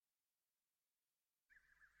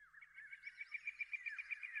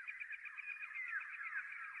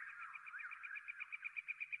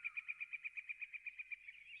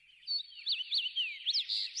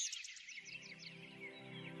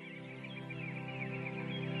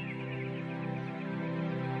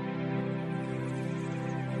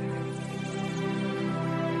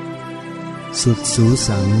สุดสู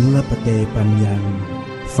สังละปะเตปัญญัง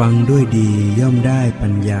ฟังด้วยดีย่อมได้ปั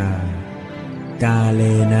ญญากาเล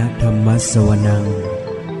นะธรรมัสสวนัง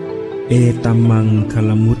เอตัมมังค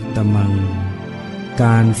ลมุตตมังก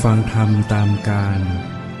ารฟังธรรมตามการ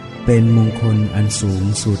เป็นมงคลอันสูง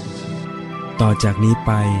สุดต่อจากนี้ไ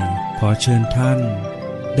ปขอเชิญท่าน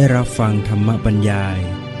ได้รับฟังธรรมบรรยาย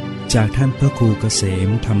จากท่านพระครูเกษม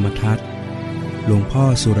ธรรมทัศน์หลวงพ่อ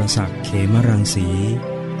สุรศักดิ์เขมรังสี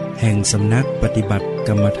แห่งสำนักปฏิบัติก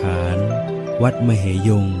รรมฐานวัดมเหย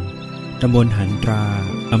งตำบลหันตรา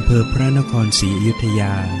อำเภอพระนครศรีอยุธย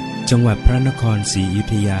าจังหวัดพระนครศรีอยุ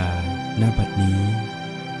ธยาณ บัดนี้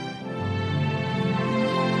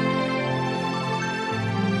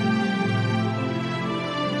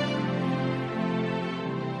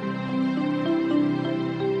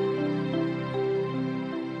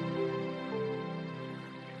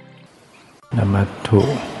นมัตถุ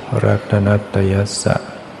รัตนัตยัสสะ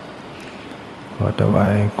ขอถวา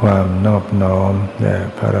ยความนอบน้อมแด่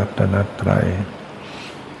พระรัตนตรัย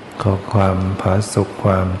ขอความผาสุกค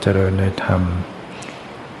วามเจริญในธรรม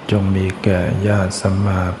จงมีแก่ญาติสัมม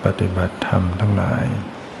าปฏิบัติธรรมทั้งหลาย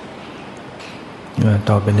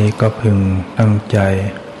ต่อไปนี้ก็พึงตั้งใจ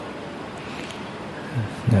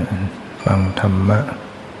ฟังธรรมะ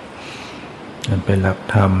เป็นหลัก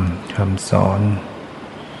ธรรมคำสอน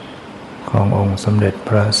ขององค์สมเด็จพ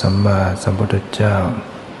ระสัมมาสัมพุทธเจ้า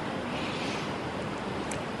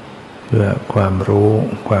เพื่อความรู้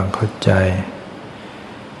ความเข้าใจ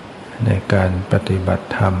ในการปฏิบัติ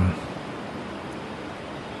ธรรม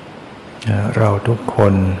เราทุกค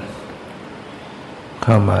นเ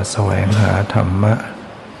ข้ามาแสวงหาธรรมะ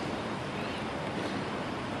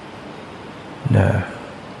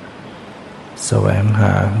แสวงห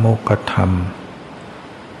าโมกขธรรม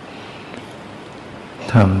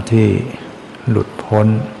ธรรมที่หลุดพ้น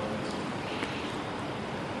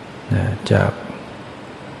จาก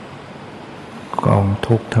กอง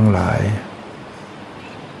ทุกข์ทั้งหลาย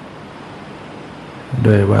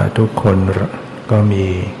ด้วยว่าทุกคนก็มี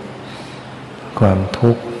ความ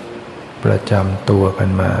ทุกข์ประจำตัวกัน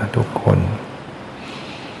มาทุกคน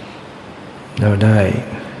เราได้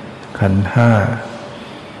ขันธ์ห้า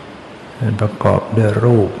ประกอบด้วย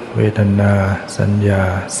รูปเวทนาสัญญา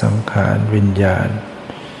สังขารวิญญาณ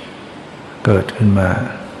เกิดขึ้นมา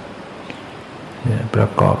ประ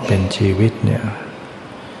กอบเป็นชีวิตเนี่ย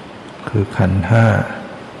คือขันธ์ห้า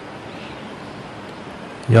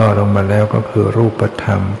ย่อลงมาแล้วก็คือรูปธ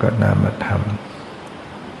รรมกับนามธรรม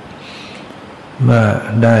เมื่อ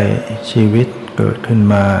ได้ชีวิตเกิดขึ้น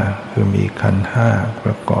มาคือมีขันธ์ห้าป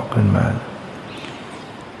ระกอบขึ้นมา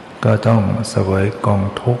ก็ต้องเสวยกอง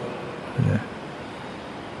ทุกข์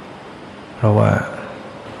เพราะว่า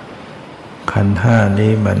ขันธ์ห้า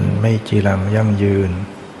นี้มันไม่จีรังยั่งยืน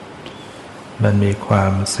มันมีควา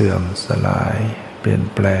มเสื่อมสลายเปลี่ยน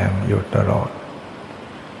แปลงอยู่ตลอด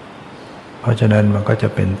เพราะฉะนั้นมันก็จะ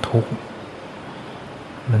เป็นทุกข์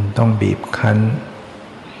มันต้องบีบคั้น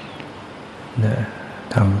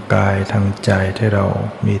ทางกายทางใจที่เรา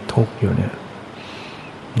มีทุกข์อยู่เนี่ย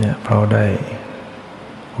เพราะได้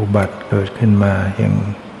อุบัติเกิดขึ้นมาอย่าง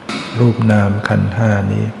รูปนามขันธ์ห้า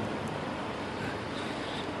นี้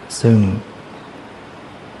ซึ่ง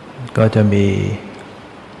ก็จะมี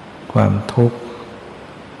ความทุกข์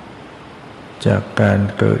จากการ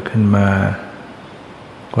เกิดขึ้นมา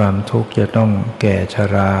ความทุกข์จะต้องแก่ช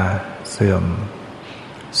ราเสื่อม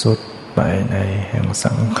ทรุดไปในแห่ง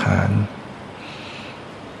สังขาร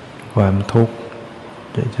ความทุกข์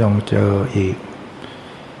จะต้องเจออีก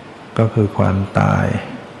ก็คือความตาย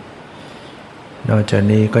นอกจาก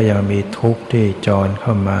นี้ก็ยังมีทุกข์ที่จรเข้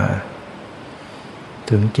ามา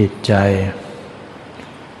ถึงจิตใจ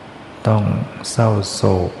ต้องเศร้าโศ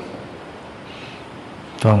ก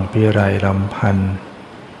ต้องพิไรรำพัน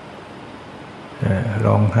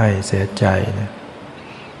ร้องไห้เสียใจ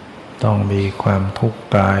ต้องมีความทุกข์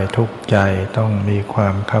กายทุกข์ใจต้องมีควา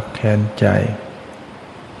มคับแค้นใจ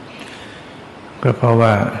ก็เพราะว่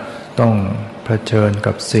าต้องเผชิญ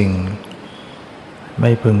กับสิ่งไ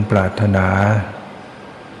ม่พึงปรารถนา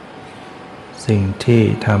สิ่งที่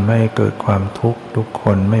ทำให้เกิดความทุกข์ทุกค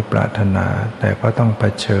นไม่ปรารถนาแต่ก็ต้องเผ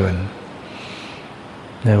ชิญ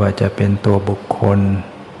ไม่ว่าจะเป็นตัวบุคคล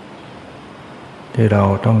ที่เรา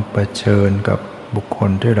ต้องเผชิญกับบุคคล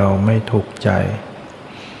ที่เราไม่ถูกใจ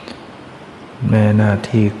แม้หน้า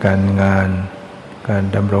ที่การงานการ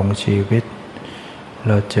ดำรงชีวิตเ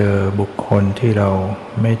ราเจอบุคคลที่เรา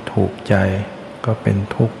ไม่ถูกใจก็เป็น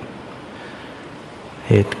ทุกข์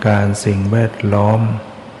เหตุการณ์สิ่งแวดล้อม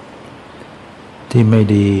ที่ไม่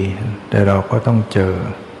ดีแต่เราก็ต้องเจอ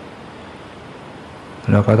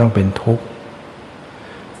เราก็ต้องเป็นทุกข์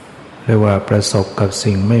เรียกว่าประสบกับ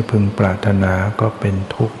สิ่งไม่พึงปรารถนาก็เป็น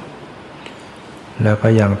ทุกข์แล้วก็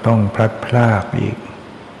ยังต้องพลัดพรากอีก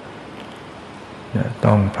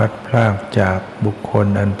ต้องพลัดพรากจากบุคคล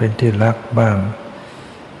อันเป็นที่รักบ้าง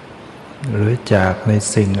หรือจากใน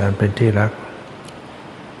สิ่งอันเป็นที่รัก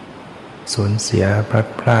สูญเสียพลัด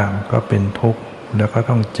พรากก็เป็นทุกข์แล้วก็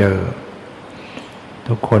ต้องเจอ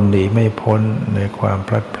ทุกคนหนีไม่พ้นในความพ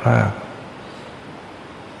ลัดพราก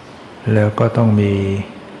แล้วก็ต้องมี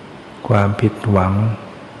ความผิดหวัง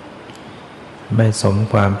ไม่สม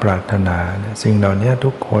ความปรารถนาสิ่งเหล่านี้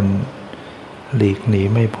ทุกคนหลีกหนี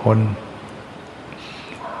ไม่พ้น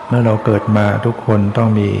เมื่อเราเกิดมาทุกคนต้อง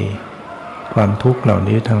มีความทุกข์เหล่า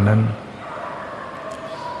นี้ทั้งนั้น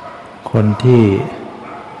คนที่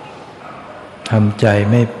ทำใจ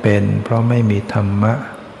ไม่เป็นเพราะไม่มีธรรมะ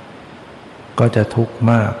ก็จะทุกข์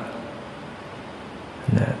มาก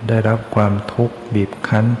ได้รับความทุกข์บีบ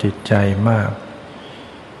คั้นจิตใจมาก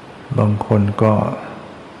บางคนก็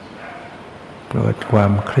เกิดควา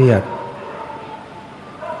มเครียด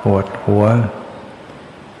ปวดหัว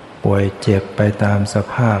ป่วยเจ็บไปตามส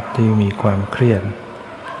ภาพที่มีความเครียด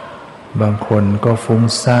บางคนก็ฟุ้ง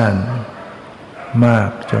ซ่านมาก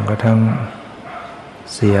จนกระทั่ง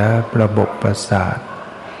เสียระบบประสาท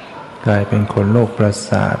กลายเป็นคนโรคประ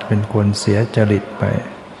สาทเป็นคนเสียจริตไป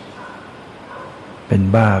เป็น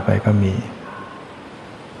บ้าไปก็มี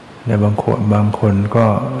และบางคนก็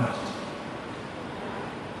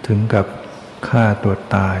ถึงกับฆ่าตัว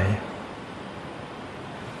ตาย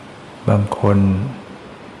บางคน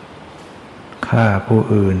ฆ่าผู้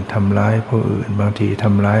อื่นทำร้ายผู้อื่นบางทีท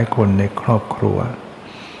ำร้ายคนในครอบครัว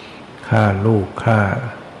ฆ่าลูกฆ่า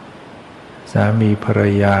สามีภรร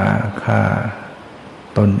ยาฆ่า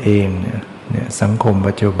ตนเองเนี่ยสังคม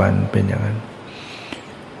ปัจจุบันเป็นอย่างนั้น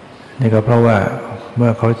นี่ก็เพราะว่าเมื่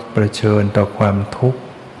อเขาเผชิญต่อความทุกข์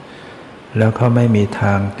แล้วเขาไม่มีท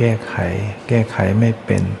างแก้ไขไม่เ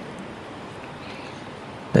ป็น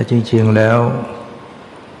แต่จริงๆแล้ว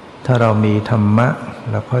ถ้าเรามีธรรมะ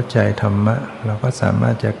เราเข้าใจธรรมะเราก็สามา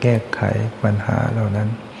รถจะแก้ไขปัญหาเหล่านั้น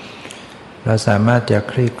เราสามารถจะ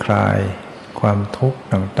คลี่คลายความทุกข์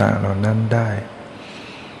ต่างๆเหล่านั้นได้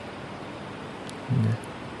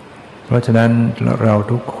เพราะฉะนั้นเรา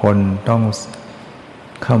ทุกคนต้อง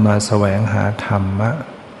เข้ามาแสวงหาธรรมะ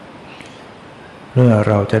เพื่อ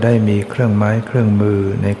เราจะได้มีเครื่องไม้เครื่องมือ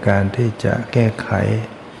ในการที่จะแก้ไข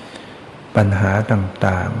ปัญหา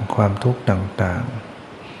ต่างๆความทุกข์ต่าง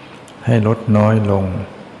ๆให้ลดน้อยลง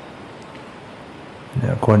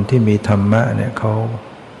คนที่มีธรรมะเนี่ยเ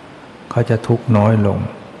ขาจะทุกข์น้อยลง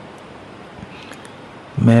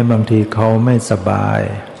แม้บางทีเขาไม่สบาย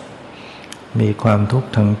มีความทุกข์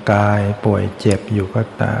ทางกายป่วยเจ็บอยู่ก็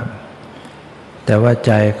ตามแต่ว่าใ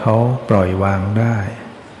จเขาปล่อยวางได้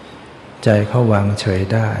ใจเขาวางเฉย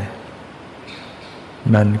ได้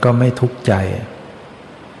มันก็ไม่ทุกข์ใจ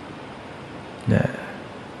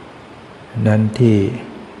นั้นที่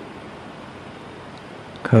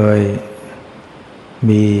เคย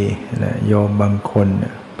มีโยมบางคน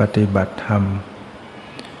ปฏิบัติธรรม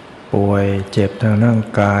ป่วยเจ็บทางร่าง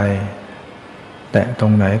กายแตะตร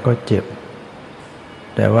งไหนก็เจ็บ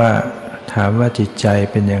แต่ว่าถามว่าจิตใจ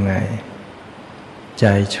เป็นยังไงใจ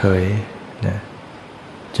เฉย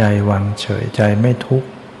ใจวางเฉยใจไม่ทุกข์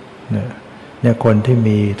เนี่ยคนที่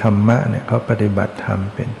มีธรรมะเนี่ยเขาปฏิบัติธรรม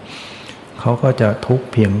เป็นเขาก็จะทุกข์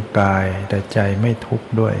เพียงกายแต่ใจไม่ทุกข์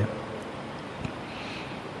ด้วย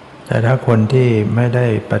แต่ถ้าคนที่ไม่ได้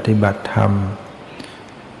ปฏิบัติธรรม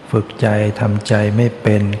ฝึกใจทำใจไม่เ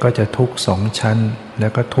ป็นก็จะทุกข์สองชั้นแล้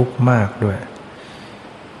วก็ทุกข์มากด้วย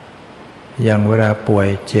อย่างเวลาป่วย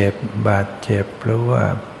เจ็บบาดเจ็บหรือว่า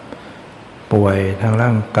ป่วยทางร่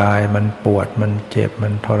างกายมันปวดมันเจ็บมั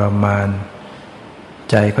นทรมาน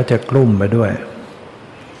ใจก็จะกลุ้มไปด้วย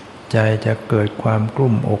ใจจะเกิดความก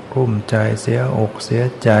ลุ้มอกกลุ้มใจเสียอกเสีย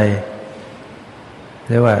ใจเ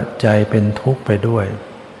รียกว่าใจเป็นทุกข์ไปด้วย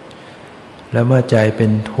แล้วเมื่อใจเป็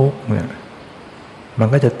นทุกข์เนี่ยมัน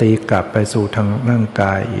ก็จะตีกลับไปสู่ทางร่างก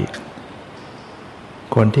ายอีก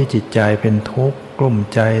คนที่จิตใจเป็นทุกข์กลุ้ม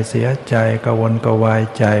ใจเสียใจกระวนกระวาย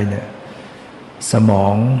ใจเนี่ยสมอ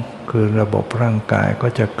งคือระบบร่างกายก็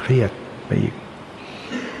จะเครียดไปอีก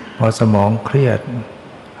พอสมองเครียด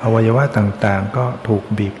อวัยวะต่างๆก็ถูก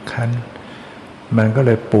บีบคั้นมันก็เล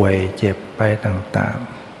ยป่วยเจ็บไปต่าง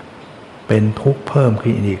ๆเป็นทุกข์เพิ่ม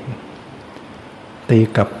ขึ้นอีกตี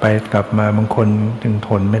กลับไปกลับมาบางคนจึงท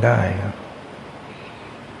นไม่ได้ครับ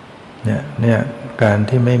เนี่ยการ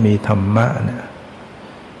ที่ไม่มีธรรมะเนี่ย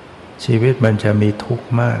ชีวิตมันจะมีทุกข์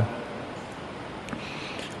มาก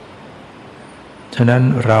ฉะนั้น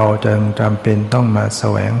เราจึงจำเป็นต้องมาแส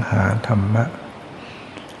วงหาธรรมะ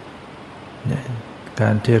กา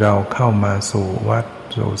รที่เราเข้ามาสู่วัด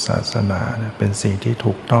สู่ศาสนาเป็นสิ่งที่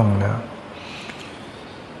ถูกต้องแล้ว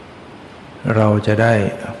เราจะได้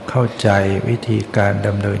เข้าใจวิธีการด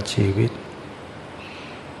ำเนินชีวิต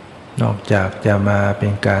นอกจากจะมาเป็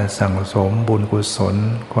นการสั่งสมบุญกุศล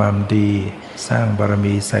ความดีสร้างบาร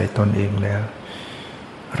มีใส่ตนเองแล้ว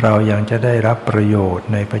เรายังจะได้รับประโยชน์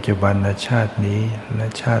ในปัจจุบันชาตินี้และ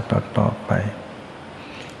ชาติต่อๆไป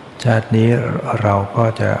ชาตินี้เราก็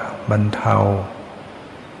จะบรรเท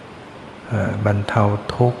า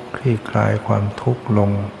ทุกข์คลี่คลายความทุกข์ลง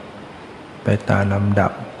ไปตามลำดั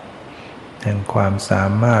บแห่งความสา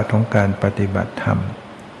มารถของการปฏิบัติธรรม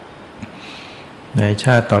ในช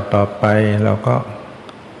าติต่อๆไปเราก็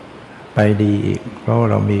ไปดีอีกเพราะ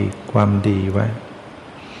เรามีความดีไว้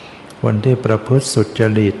คนที่ประพฤติสุจ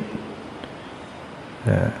ริต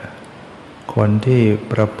คนที่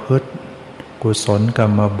ประพฤติกุศลกร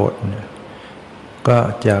รมบทก็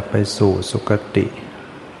จะไปสู่สุคติ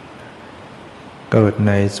เกิดใ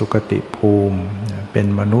นสุคติภูมิเป็น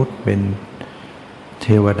มนุษย์เป็นเท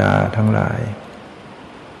วดาทั้งหลาย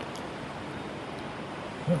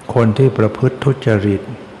คนที่ประพฤติทุจริต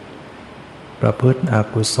ประพฤติอ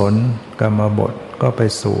กุศลกรรมบทก็ไป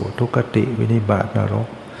สู่ทุกติวินิบาตนรก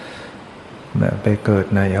ไปเกิด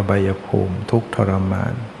ในอบายภูมิทุกข์ทรมา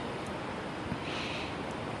น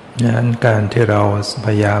ดังนั้นการที่เราพ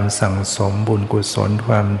ยายามสั่งสมบุญกุศลค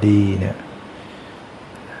วามดีเนี่ย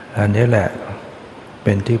อันนี้แหละเ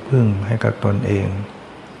ป็นที่พึ่งให้กับตนเอง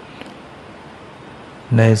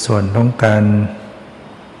ในส่วนของการ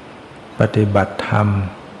ปฏิบัติธรรม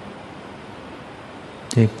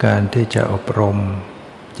ที่การที่จะอบรม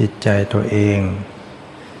จิตใจตัวเอง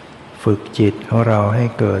ฝึกจิตของเราให้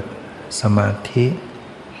เกิดสมาธิ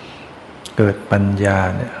เกิดปัญญา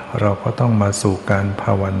เนี่ยเราก็ต้องมาสู่การภ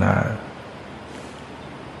าวนา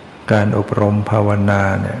การอบรมภาวนา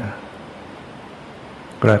เนี่ย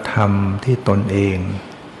กระทำที่ตนเอง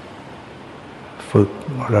ฝึก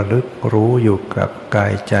ระลึกรู้อยู่กับกา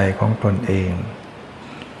ยใจของตนเอง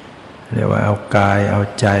เรียกว่าเอากายเอา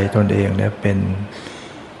ใจตนเองเนี่ยเ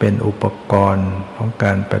ป็นอุปกรณ์ของก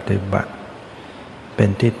ารปฏิบัติเป็น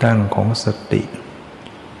ที่ตั้งของสติ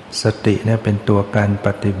เนี่ยเป็นตัวการป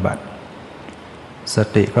ฏิบัติส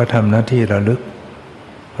ติก็ทำหน้าที่ระลึก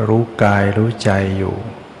รู้กายรู้ใจอยู่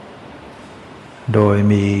โดย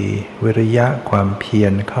มีวิริยะความเพีย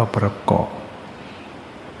รเข้าประกอบ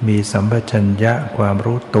มีสัมปชัญญะความ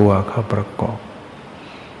รู้ตัวเข้าประกอบ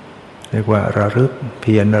เรียกว่าระลึกเ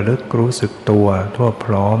พียรระลึกรู้สึกตัวทั่วพ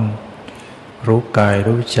ร้อมรู้กาย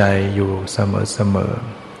รู้ใจอยู่เสมอ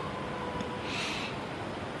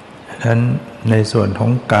ฉะนั้นในส่วนขอ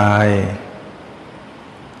งกาย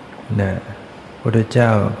เนี่ยพระพุทธเจ้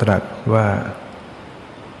าตรัสว่า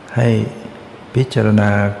ให้พิจารณ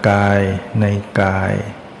ากายในกาย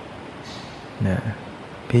เนี่ย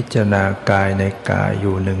พิจารณากายในกายอ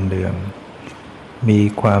ยู่เนืองๆมี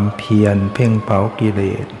ความเพียรเพ่งเผากิเล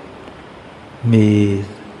สมี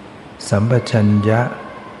สัมปชัญญะ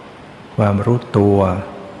ความรู้ตัว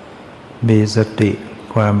มีสติ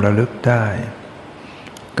ความระลึกได้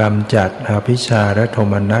กำจัดอภิชฌาและโท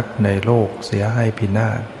มนัสในโลกเสียให้พิน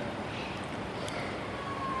าศ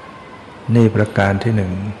นี่ประการที่หนึ่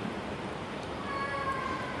ง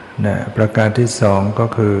นะประการที่สองก็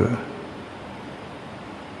คือ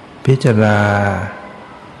พิจารณา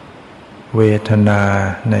เวทนา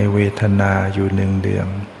ในเวทนาอยู่เนือง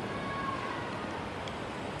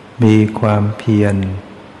ๆมีความเพียร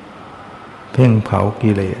เพ่งเผา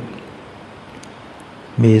กิเลส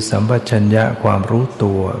มีสัมปชัญญะความรู้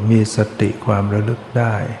ตัวมีสติความระลึกไ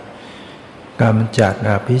ด้กำจัด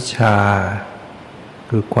อภิชฌา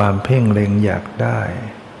คือความเพ่งเล็งอยากได้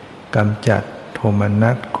กำจัดโทม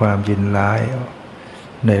นัสความยินร้าย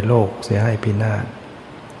ในโลกเสียให้พินาศ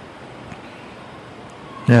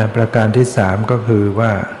ประการที่สามก็คือว่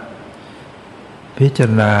าพิจาร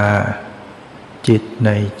ณาจิตใน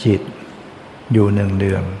จิตอยู่เ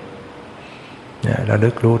นืองๆระลึ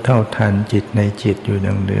กรู้เท่าทันจิตในจิตอยู่เ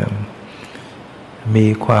นืองๆมี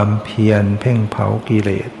ความเพียรเพ่งเผากิเ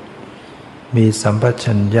ลสมีสัมป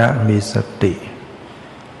ชัญญะมีสติ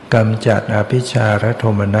กำจัดอภิชฌาและโท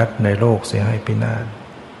มนัสในโลกเสียให้พินาศ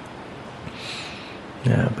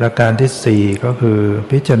ประการที่สี่ก็คือ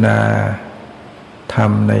พิจารณาธรร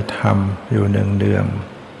มในธรรมอยู่เนือง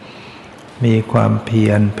ๆมีความเพี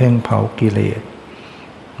ยรเพ่งเผากิเลส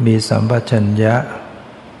มีสัมปชัญญะ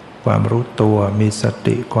ความรู้ตัวมีส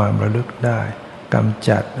ติความระลึกได้กำ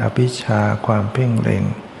จัดอภิชฌาความเพ่งเล็ง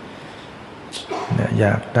อย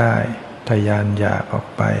ากได้ทะยานอยากออก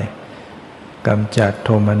ไปกำจัดโท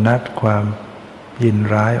มนัสความยิน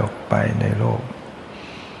ร้ายออกไปในโลก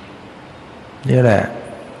นี่แหละ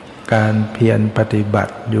การเพียรปฏิบั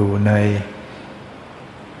ติอยู่ใน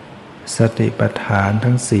สติปัฏฐาน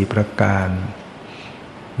ทั้ง4ประการ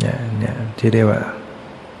เนี่ยที่เรียกว่า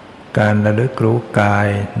การระลึกรู้กาย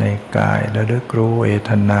ในกายระลึกรู้เว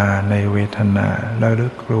ทนาในเวทนาระลึ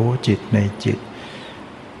กรู้จิตในจิต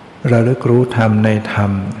ระลึกรู้ธรรมในธรร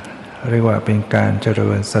มเรียกว่าเป็นการเจริ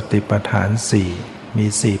ญสติปัฏฐาน4มี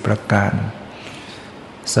4ประการ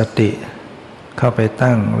สติเข้าไป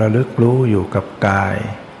ตั้งระลึกรู้อยู่กับกาย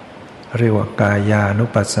เรียกว่ากายานุ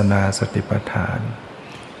ปัสสนาสติปัฏฐาน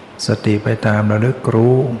สติไปตามระลึก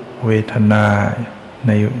รู้เวทนาใ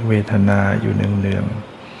นเวทนาอยู่เนือง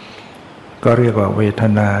ๆก็เรียกว่าเวท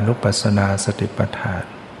นานุปัสสนาสติปัฏฐาน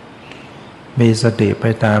มีสติไป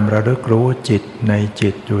ตามระลึกรู้จิตในจิ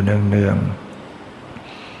ตอยู่เนือง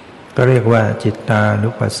ๆก็เรียกว่าจิตตานุ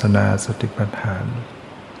ปัสสนาสติปัฏฐาน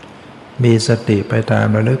มีสติไปตาม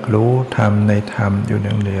ระลึกรู้ธรรมในธรรมอยู่เ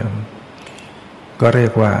นืองๆก็เรีย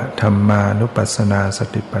กว่าธรรมานุปัสสนาส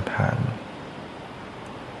ติปัฏฐาน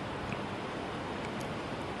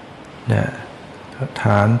เนี่ยฐ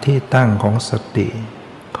านที่ตั้งของสติ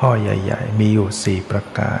ข้อใหญ่ๆมีอยู่4ประ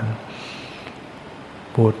การ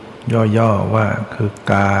พูดย่อๆว่าคือ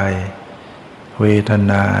กายเวท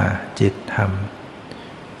นาจิตธรรม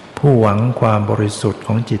ผู้หวังความบริสุทธิ์ข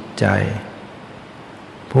องจิตใจ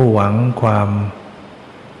ผู้หวังความ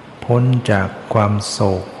พ้นจากความโศ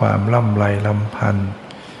กความล่ำไรลำพันธ์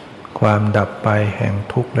ความดับไปแห่ง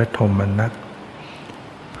ทุกข์และโทมนัส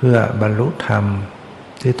เพื่อบรรลุธรรม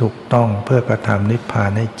ที่ถูกต้องเพื่อกระทำนิพพา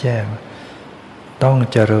นให้แจ้งต้อง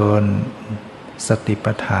เจริญสติ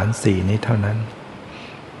ปัฏฐาน4นี้เท่านั้น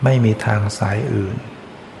ไม่มีทางสายอื่น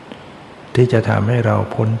ที่จะทำให้เรา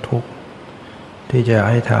พ้นทุกข์ที่จะ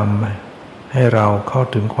ทำให้เราเข้า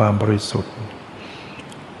ถึงความบริสุทธิ์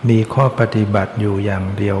มีข้อปฏิบัติอยู่อย่าง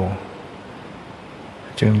เดียว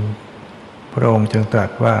จึงพระองค์จึงตรั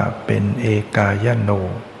สว่าเป็นเอกายโน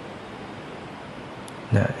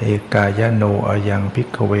เอกายโนอายังภิก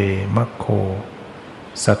ขเวมัคโค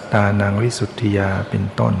สัตตานังวิสุทธิยาเป็น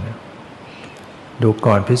ต้นดู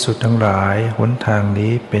ก่อนภิกษุทั้งหลายหนทาง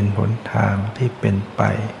นี้เป็นหนทางที่เป็นไป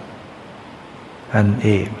อันเอ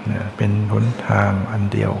กเป็นหนทางอัน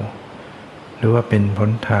เดียวหรือว่าเป็นห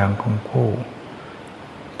นทางของผู้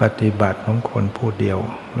ปฏิบัติของคนผู้เดียว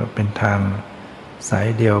หรือเป็นทางสาย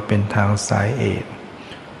เดียวเป็นทางสายเอก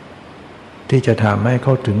ที่จะทำให้เ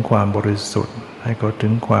ข้าถึงความบริสุทธิ์ให้เข้าถึ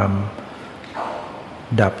งความ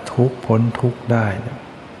ดับทุกข์พ้นทุกข์ได้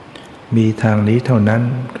มีทางนี้เท่านั้น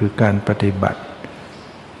คือการปฏิบัติ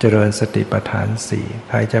เจริญสติปัฏฐาน4ใ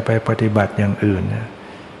ครจะไปปฏิบัติอย่างอื่น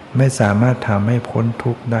ไม่สามารถทำให้พ้น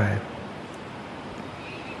ทุกข์ได้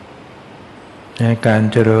ในการ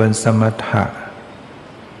เจริญสมถะ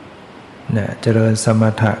เจริญสม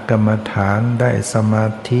ถกรรมฐานได้สมา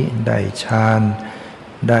ธิได้ฌาน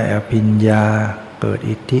ได้อภิญญาเกิด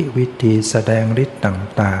อิทธิวิธีแสดงฤทธิ์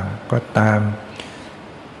ต่างๆก็ตาม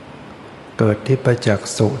เกิดทิพจัก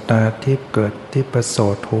ษุตาทิพย์เกิดทิพโส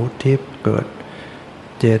ตหูทิพย์เกิด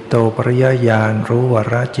เจโตปริยญาณรู้ว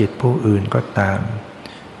รจิตผู้อื่นก็ตาม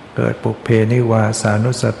เกิดปุพเพนิวาสา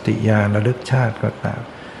นุสติญาณระลึกชาติก็ตาม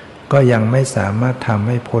ก็ยังไม่สามารถทำใ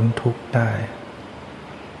ห้พ้นทุกข์ได้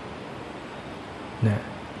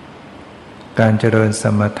การเจริญส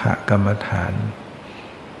มถกรรมฐาน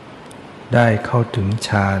ได้เข้าถึงฌ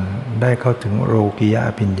านได้เข้าถึงโลกิยะอ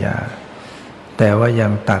ภิญญาแต่ว่ายั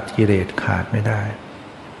งตัดกิเลสขาดไม่ได้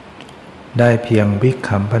ได้เพียงวิ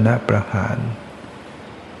คัมภนประหาร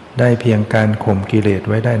ได้เพียงการข่มกิเลส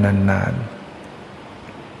ไว้ได้นาน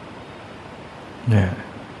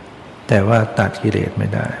ๆแต่ว่าตัดกิเลสไม่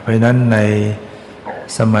ได้เพราะนั้นใน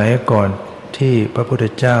สมัยก่อนที่พระพุทธ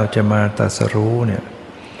เจ้าจะมาตรัสรู้เนี่ย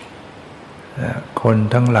คน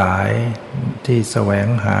ทั้งหลายที่แสวง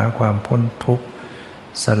หาความพ้นทุกข์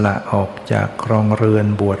สละออกจากครองเรือน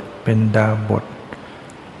บวชเป็นดาบส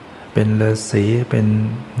เป็นฤาษีเป็น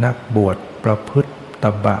นักบวชประพฤติต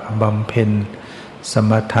บะบำเพ็ญส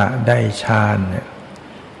มถะได้ฌานเนี่ย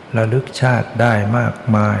ระลึกชาติได้มาก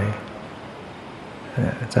มาย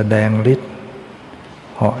แสดงฤทธิ์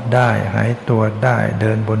เหาะได้หายตัวได้เ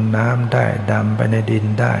ดินบนน้ำได้ดำไปในดิน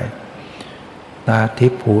ได้ตาทิ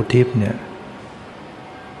พย์หูทิพย์เนี่ย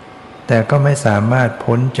แต่ก็ไม่สามารถ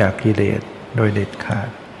พ้นจากกิเลสโดยเด็ดขาด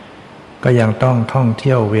ก็ยังต้องท่องเ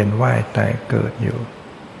ที่ยวเวียนว่ายตายเกิดอยู่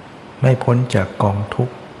ไม่พ้นจากกองทุก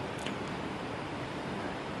ข์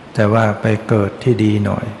แต่ว่าไปเกิดที่ดีห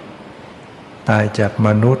น่อยตายจากม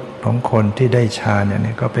นุษย์ของคนที่ได้ฌานเ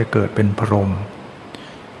นี่ยก็ไปเกิดเป็นพรหม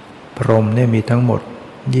พรหมเนี่ยมีทั้งหมด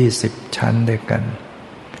20ชั้นด้วยกัน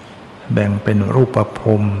แบ่งเป็นรูปพร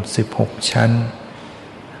หม16ชั้น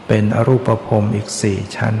เป็นอรูปพรหมอีก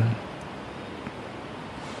4ชั้น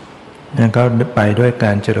นั่นก็ไปด้วยก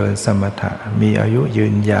ารเจริญสมถะมีอายุยื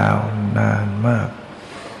นยาวนานมาก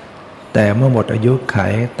แต่เมื่อหมดอายุไข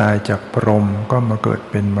ตายจากพรหมก็มาเกิด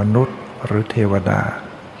เป็นมนุษย์หรือเทวดา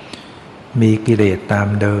มีกิเลสตาม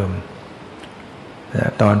เดิมแต่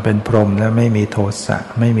ตอนเป็นพรหมแล้วไม่มีโทสะ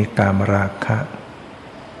ไม่มีกามราคะ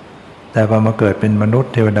แต่พอมาเกิดเป็นมนุษ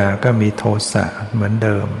ย์เทวดาก็มีโทสะเหมือนเ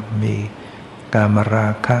ดิมมีกามรา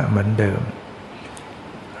คะเหมือนเดิม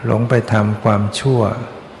หลงไปทำความชั่ว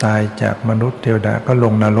ตายจากมนุษย์เทวดาก็ล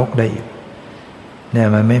งนรกได้อีกเนี่ย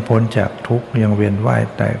มันไม่พ้นจากทุกข์ยังเวียนว่าย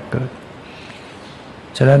ตายเกิด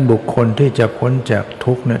ฉะนั้นบุคคลที่จะพ้นจาก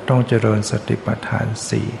ทุกข์เนี่ยต้องเจริญสติปัฏฐาน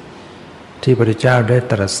สี่ที่พระพุทธเจ้าได้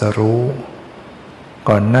ตรัสรู้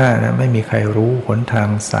ก่อนหน้านะไม่มีใครรู้หนทาง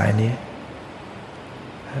สายนี้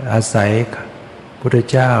อาศัยพระพุทธ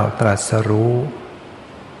เจ้าตรัสรู้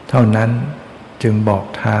เท่านั้นจึงบอก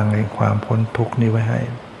ทางในความพ้นทุกข์นี้ไว้ให้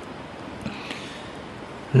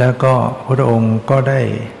แล้วก็พระองค์ก็ได้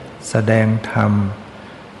แสดงธรรม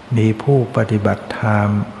มีผู้ปฏิบัติธรรม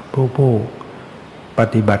ผู้ป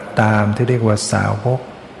ฏิบัติตามที่เรียกว่าสาวก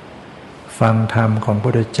ฟังธรรมของพระพุ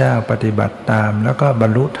ทธเจ้าปฏิบัติตามแล้วก็บร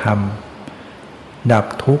รลุธรรมดับ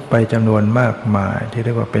ทุกข์ไปจำนวนมากมายที่เ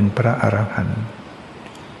รียกว่าเป็นพระอรหันต์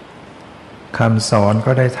คำสอน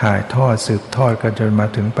ก็ได้ถ่ายทอดสืบทอดกันจนมา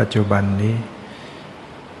ถึงปัจจุบันนี้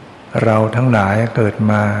เราทั้งหลายเกิด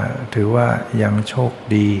มาถือว่ายังโชค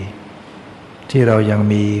ดีที่เรายัง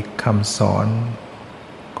มีคำสอน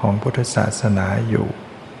ของพุทธศาสนาอยู่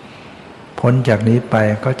พ้นจากนี้ไป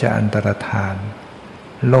ก็จะอันตรธาน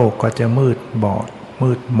โลกก็จะมืดบอด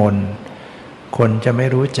มืดมนคนจะไม่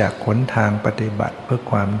รู้จักหนทางปฏิบัติเพื่อ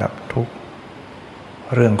ความดับทุกข์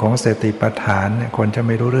เรื่องของสติปัฏฐานเนี่ยคนจะไ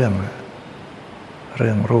ม่รู้เรื่อง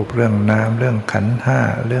รูปเรื่องนามเรื่องขันธ์ห้า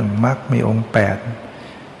เรื่องมรรคมีองค์แปด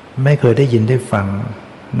ไม่เคยได้ยินได้ฟัง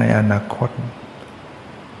ในอนาคต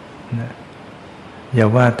นะอย่า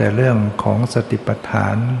ว่าแต่เรื่องของสติปัฏฐา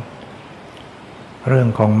นเรื่อง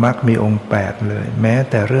ของมรรคมีองค์แปดเลยแม้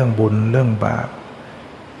แต่เรื่องบุญเรื่องบาป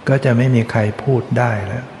ก็จะไม่มีใครพูดได้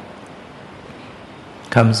แล้ว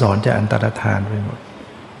คำสอนจะอันตรธานไปหมด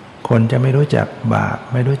คนจะไม่รู้จักบาป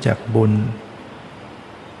ไม่รู้จักบุญ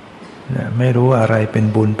ไม่รู้อะไรเป็น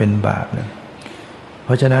บุญเป็นบาปนะเพ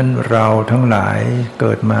ราะฉะนั้นเราทั้งหลายเ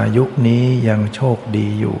กิดมายุคนี้ยังโชคดี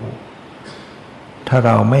อยู่ถ้าเ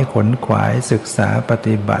ราไม่ขวนขวายศึกษาป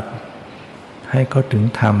ฏิบัติให้เขาถึง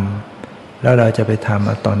ธรรมแล้วเราจะไปท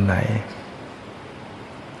ำตอนไหน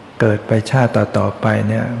เกิดไปชาติต่อไป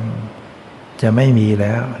เนี่ยจะไม่มีแ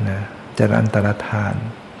ล้วนะจะอันตรธาน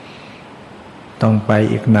ต้องไป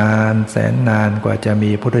อีกนานแสนนานกว่าจะ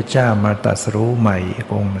มีพระพุทธเจ้ามาตรัสรู้ใหม่อีก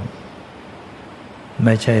องค์หนึ่งไ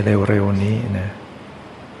ม่ใช่เร็วๆนี้นะ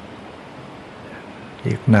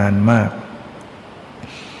อีกนานมาก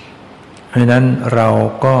เพราะนั้นเรา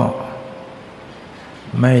ก็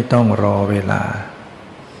ไม่ต้องรอเวลา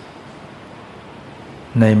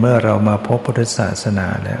ในเมื่อเรามาพบพุทธศาสนา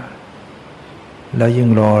แล้วยิ่ง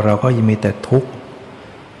รอเราก็ยังมีแต่ทุกข์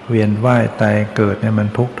เวียนว่ายตายเกิดเนี่ยมัน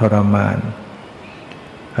ทุกข์ทรมาน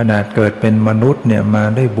ขนาดเกิดเป็นมนุษย์เนี่ยมา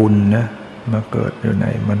ด้วยบุญนะมาเกิดอยู่ใน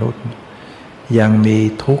มนุษย์ยังมี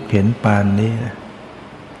ทุกข์เห็นปานนี้นะ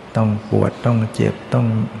ต้องปวดต้องเจ็บต้อง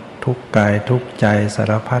ทุกข์กายทุกข์ใจสา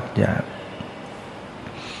รพัดอย่าง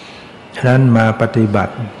ฉะนั้นมาปฏิบั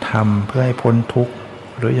ติธรรมเพื่อให้พ้นทุกข์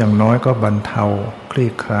หรืออย่างน้อยก็บรรเทาคลี่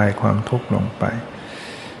คลายความทุกข์ลงไป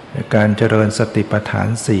ในการเจริญสติปัฏฐาน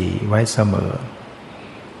สี่ไว้เสมอ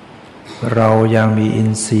เรายังมีอิ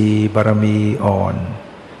นทรีย์บารมีอ่อน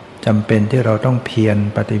จำเป็นที่เราต้องเพียร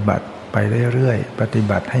ปฏิบัติไปเรื่อยๆปฏิ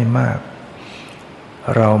บัติให้มาก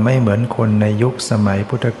เราไม่เหมือนคนในยุคสมัย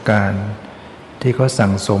พุทธกาลที่เขาสั่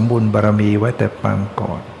งสมบุญบารมีไว้แต่ปาง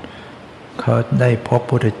ก่อนเขาได้พบ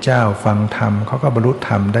พุทธเจ้าฟังธรรมเขาก็บรรลุธ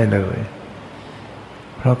รรมได้เลย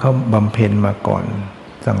เพราะเขาบำเพ็ญมาก่อน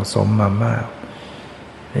สั่งสมมามาก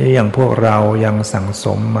อย่างพวกเรายังสั่งส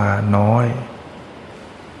มมาน้อย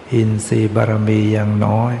อินทรีย์บารมียัง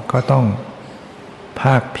น้อยก็ต้องภ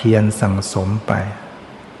าคเพียรสั่งสมไป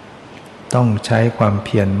ต้องใช้ความเ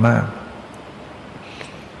พียรมาก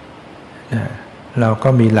เราก็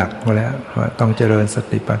มีหลักแล้วว่าต้องเจริญส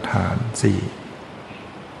ติปัฏฐานสี่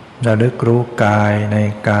ระลึกรู้กายใน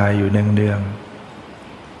กายอยู่เนือง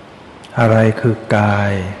ๆอะไรคือกา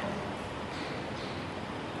ย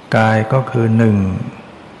กายก็คือหนึ่ง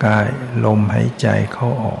กายลมหายใจเข้า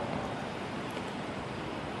ออก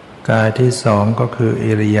กายที่สองก็คือ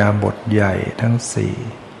อิริยาบถใหญ่ทั้งสี่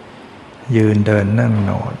ยืนเดินนั่ง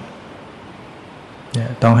นอน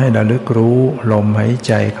ต้องให้ระลึกรู้ลมหายใ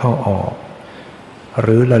จเข้าออกห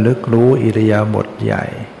รือระลึกรู้อิริยาบถใหญ่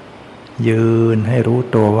ยืนให้รู้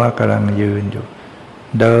ตัวว่ากำลังยืนอยู่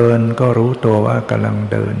เดินก็รู้ตัวว่ากำลัง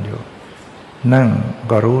เดินอยู่นั่ง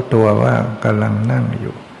ก็รู้ตัวว่ากำลังนั่งอ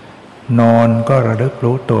ยู่นอนก็ระลึก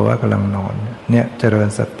รู้ตัวว่ากำลังนอนเนี่ยเจริญ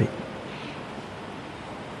สติ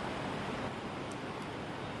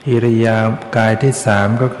อิริยาบถกายที่สาม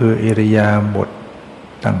ก็คืออิริยาบถ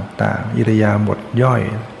ต่างๆอิริยาบถย่อย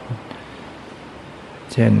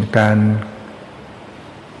เช่นการ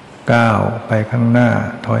ก้าวไปข้างหน้า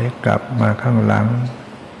ถอยกลับมาข้างหลัง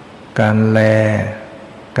การแล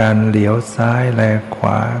การเหลียวซ้ายแลขว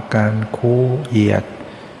าการคู่เหยียด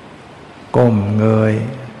ก้มเงย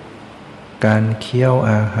การเคี้ยว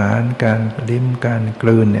อาหารการลิ้มการก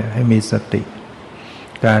ลืนเนี่ยให้มีสติ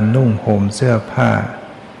การนุ่งห่มเสื้อผ้า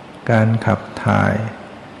การขับถ่าย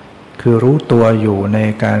คือรู้ตัวอยู่ใน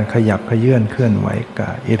การขยับเขยื้อนเคลื่อนไหวก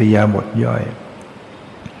ายอิริยาบถย่อย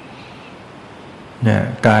เนี่ย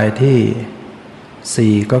กายที่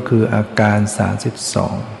สี่ก็คืออาการ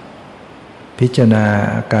32พิจารณา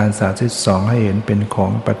อาการ32ให้เห็นเป็นขอ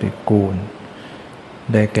งปฏิกูล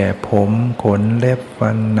ได้แก่ผมขนเล็บฟั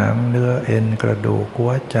นหนังเนื้อเอ็นกระดูกหั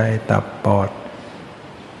วใจตับปอด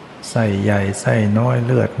ไส้ใหญ่ไส้น้อยเ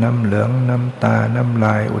ลือดน้ำเหลืองน้ำตาน้ำล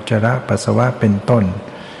ายอุจจาระปัสสาวะเป็นต้น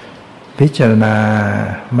พิจารณา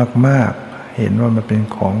มากๆเห็นว่ามันเป็น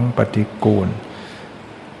ของปฏิกูล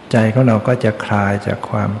ใจของเราก็จะคลายจาก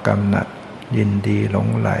ความกำหนัดยินดีหลง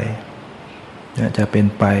ไหลจะเป็น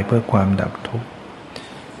ไปเพื่อความดับทุกข์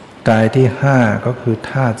กายที่ห้าก็คือ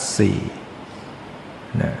ธาตุสี่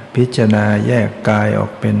พิจารณาแยกกายออ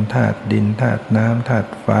กเป็นธาตุดินธาตุน้ำธา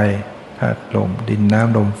ตุไฟธาตุลมดินน้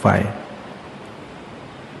ำลมไฟ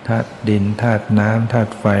ธาตุดินธาตุน้ำธา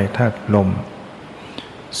ตุไฟธาตุลม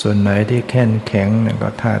ส่วนไหนที่แข็งแข็งก็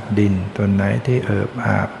ธาตุดินส่วนไหนที่เอิบอ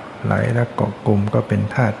าบไหลและเกาะกลุ่มก็เป็น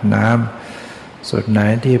ธาตุน้ำส่วนไหน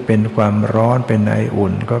ที่เป็นความร้อนเป็นไอ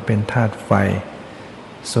อุ่นก็เป็นธาตุไฟ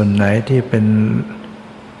ส่วนไหนที่เป็น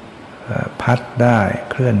พัดได้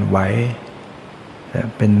เคลื่อนไหว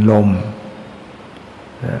เป็นลม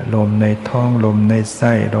ในท้องลมในไ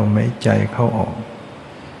ส้ลมหายใจเข้าออก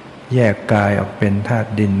แยกกายออกเป็นธาตุ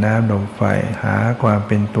ดินน้ำลมไฟหาความเ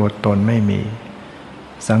ป็นตัวตนไม่มี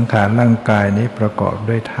สังขารร่างกายนี้ประกอบ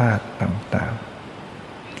ด้วยธาตุต่าง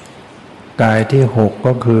ๆกายที่หก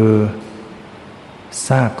ก็คือซ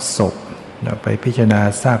ากศพไปพิจารณา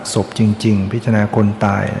ซากศพจริงๆพิจารณาคนต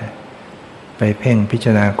ายไปเพ่งพิจ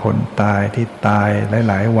ารณาคนตายที่ตาย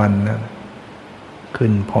หลายๆวันนะขึ้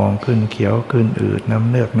นพองขึ้นเขียวขึ้นอืดน้ำ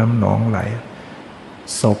เลือดน้ำหนองไหล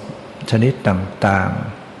ศพชนิดต่าง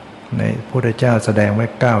ๆในพระพุทธเจ้าแสดงไว้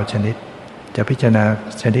9ชนิดจะพิจารณา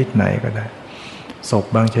ชนิดไหนก็ได้ศพ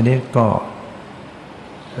บางชนิดก็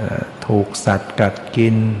ถูกสัตว์กัดกิ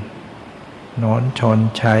นนอนชอน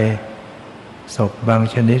ชัยศพบาง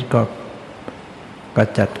ชนิดก็กระ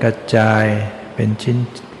จัดกระจายเป็นชิ้น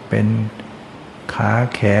เป็นขา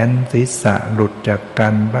แขนศีรษะหลุดจากกั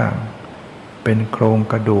นบ้างเป็นโครง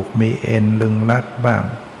กระดูกมีเอ็นลึงลัดบ้าง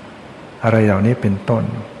อะไรเหล่านี้เป็นต้น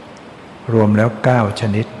รวมแล้ว9ช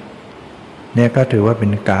นิดเนี่ยก็ถือว่าเป็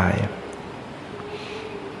นกาย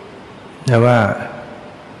แต่ว่า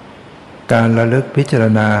การระลึกพิจาร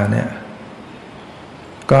ณาเนี่ย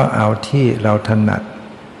ก็เอาที่เราถนัด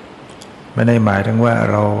ไม่ได้หมายถึงว่า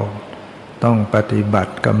เราต้องปฏิบั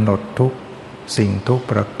ติกำหนดทุกสิ่งทุก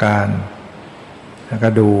ประการแล้วก็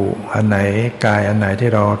ดูอันไหนกายอันไหนที่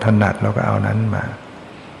เราถนัดเราก็เอานั้นมา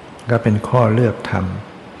ก็เป็นข้อเลือกท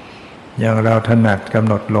ำอย่างเราถนัดกำ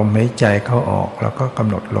หนดลมหายใจเข้าออกเราก็กำ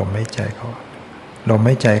หนดลมหายใจเข้าออกลมห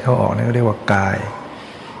ายใจเข้าออกนั่นก็เรียกว่ากา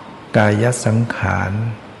ยสังขาร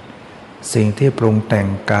สิ่งที่ปรุงแต่ง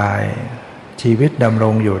กายชีวิตดำร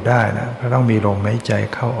งอยู่ได้นะก็ต้องมีลมหายใจ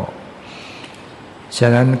เข้าออกฉะ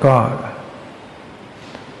นั้นก็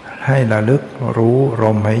ให้ระลึกรู้ล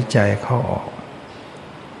มหายใจเข้าออก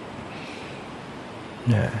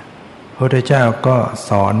พระพุทธเจ้าก็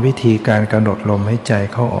สอนวิธีการกำหนดลมหายใจ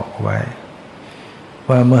เข้าออกไว้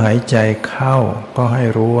ว่าเมื่อหายใจเข้าก็ให้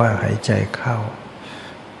รู้ว่าหายใจเข้า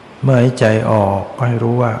เมื่อหายใจออกก็ให้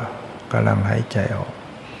รู้ว่ากำลังหายใจออก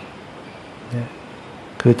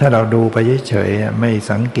คือถ้าเราดูไปเฉยๆไม่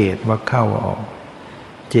สังเกตว่าเข้าออก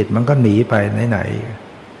จิตมันก็หนีไปไหน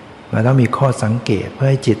ๆมันต้องมีข้อสังเกตเพื่อ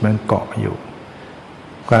ให้จิตมันเกาะอยู่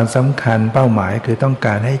ความสำคัญเป้าหมายคือต้องก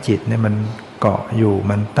ารให้จิตเนี่ยมันเกาะอยู่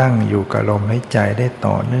มันตั้งอยู่กับลมหายใจได้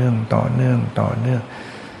ต่อเนื่อง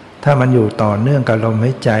ถ้ามันอยู่ต่อเนื่องกับลมห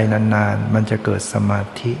ายใจนานๆมันจะเกิดสมา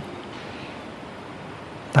ธิ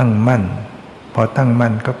ตั้งมั่นพอตั้ง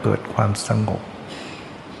มั่นก็เกิดความสงบ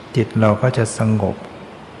จิตเราก็จะสงบ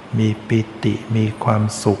มีปิติมีความ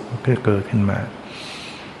สุขเกิดขึ้นมา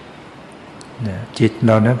จิตเ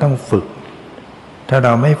รานั้นต้องฝึกถ้าเร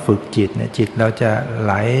าไม่ฝึกจิตเนี่ยจิตเราจะไ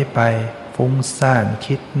หลไปฟุ้ ฟุ้งซ่าน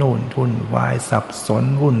คิดนู่นวุ่นวายสับสน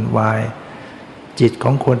วุ่นวายจิตข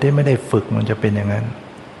องคนที่ไม่ได้ฝึกมันจะเป็นอย่างนั้น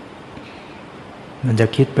มันจะ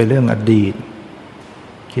คิดไปเรื่องอดีต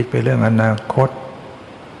คิดไปเรื่องอนาคต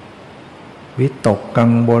วิตกกั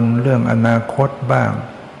งวลเรื่องอนาคตบ้าง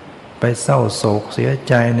ไปเศร้าโศกเสีย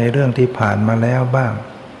ใจในเรื่องที่ผ่านมาแล้วบ้าง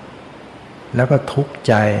แล้วก็ทุกข์ใ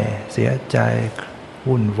จเสียใจ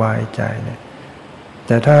วุ่นวายใจเนี่ยแ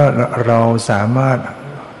ต่ถ้าเราสามารถ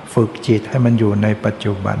ฝึกจิตให้มันอยู่ในปัจ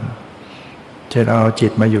จุบันเช่นเอาจิ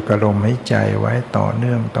ตมาอยู่กับลมหายใจไว้ต่อเ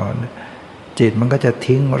นื่องจิตมันก็จะ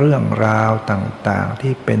ทิ้งเรื่องราวต่างๆ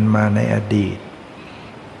ที่เป็นมาในอดีต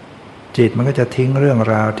จิตมันก็จะทิ้งเรื่อง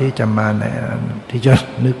ราวที่จะมาในที่จะ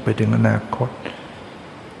นึกไปถึงอนาคต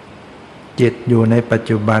จิตอยู่ในปัจ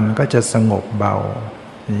จุบันก็จะสงบเบา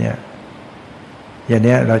อย่างเ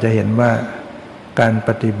นี้ยเราจะเห็นว่าการป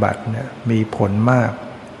ฏิบัติเนี่ยมีผลมาก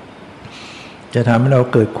จะทำให้เรา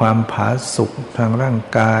เกิดความผาสุกทางร่าง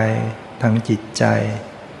กายทางจิตใจ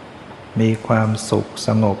มีความสุขส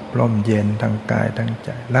งบร่มเย็นทางกายทางใจ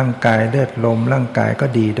ร่างกายเลือดลมร่างกายก็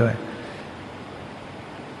ดีด้วย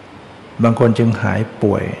บางคนจึงหาย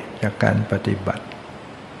ป่วยจากการปฏิบัติ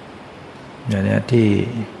อย่างนี้ที่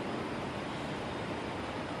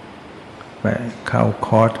ไปเข้าค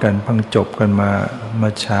อร์สกันเพิ่งจบกันมาเมื่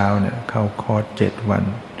อเช้าเนี่ยเข้าคอร์ส7 วัน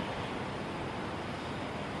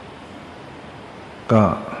ก็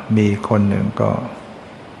มีคนหนึ่งก็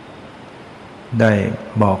ได้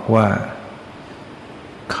บอกว่า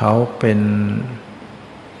เขาเป็น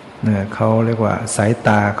เนี่ยเขาเรียกว่าสายต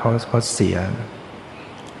าเขาเสีย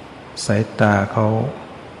สายตาเขา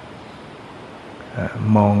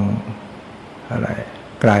มองอะไร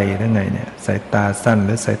ไกลหรือไงเนี่ยสายตาสั้นห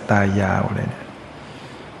รือสายตายาวอะไรเนี่ย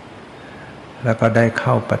แล้วก็ได้เ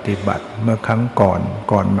ข้าปฏิบัติเมื่อครั้งก่อ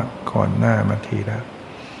นหน้ามาทีแล้ว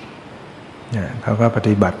เนี่ยเขาก็ป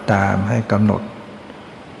ฏิบัติตามให้กำหนด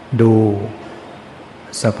ดู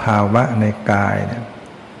สภาวะในกายเนี่ย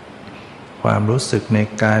ความรู้สึกใน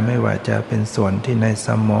กายไม่ว่าจะเป็นส่วนที่ในส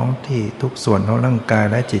มองที่ทุกส่วนของร่างกาย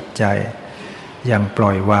และจิตใจอย่างปล่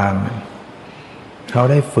อยวางเขา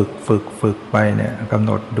ได้ฝึกไปเนี่ยกำห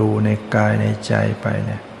นดดูในกายในใจไปเ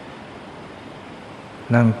นี่ย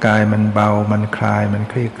ร่างกายมันเบามันคลายมัน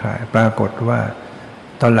คลี่คลายปรากฏว่า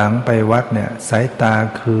ตอนหลังไปวัดเนี่ยสายตา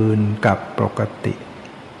คืนกับปกติ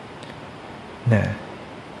เนี่ย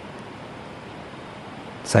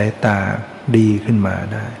สายตาดีขึ้นมา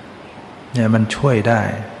ได้เนี่ยมันช่วยได้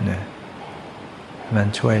นะมัน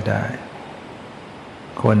ช่วยได้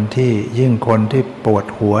คนที่ปวด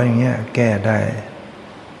หัวอย่างเงี้ยแก้ได้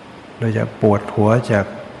โดยจะปวดหัวจาก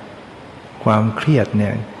ความเครียดเนี่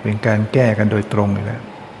ยเป็นการแก้กันโดยตรงอยู่แล้ว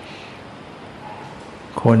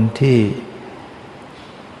คนที่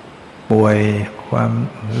ป่วยความ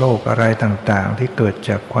โรคอะไรต่างๆที่เกิด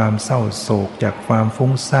จากความเศร้าโศกจากความฟุ้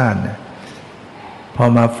งซ่านเนี่ยพอ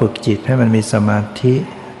มาฝึกจิตให้มันมีสมาธิ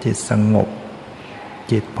จิตสงบ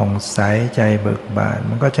จิตผ่องใสใจเบิกบาน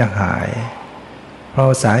มันก็จะหายเพราะ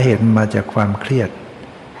สาเหตุมันมาจากความเครียด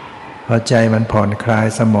พอใจมันผ่อนคลาย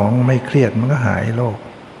สมองไม่เครียดมันก็หายโรค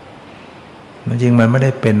จริงมันไม่ไ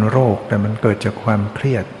ด้เป็นโรคแต่มันเกิดจากความเค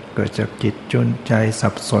รียดเกิดจากจิตจนใจสั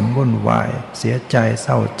บสนวุ่นวายเสียใจเศ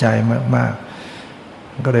ร้าใจมาก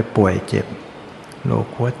ๆมันก็เลยป่วยเจ็บโรค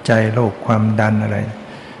หัวใจโรคความดันอะไร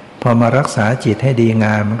พอมารักษาจิตให้ดีง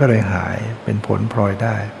ามมันก็เลยหายเป็นผลพลอยไ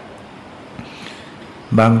ด้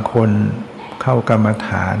บางคนเข้ากรรมฐ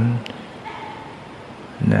าน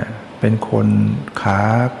เนี่ยเป็นคนขา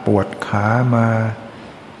ปวดขามา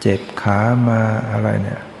เจ็บขามาอะไรเ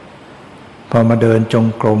นี่ยพอมาเดินจง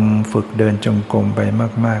กรมฝึกเดินจงกรมไป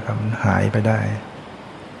มากๆมันหายไปได้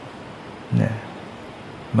เนี่ย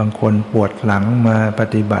บางคนปวดหลังมาป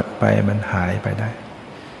ฏิบัติไปมันหายไปได้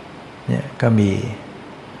เนี่ยก็มี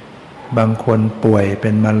บางคนป่วยเป็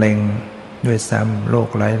นมะเร็งด้วยซ้ำโรค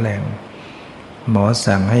ร้ายแรงหมอ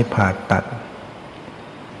สั่งให้ผ่าตัด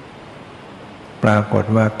ปรากฏ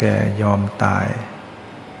ว่าแกยอมตาย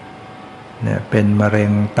เนี่ยเป็นมะเร็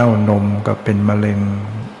งเต้านมกับเป็นมะเร็ง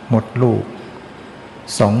มดลูก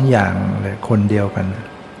2 อย่างเลยคนเดียวกัน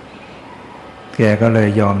แกก็เลย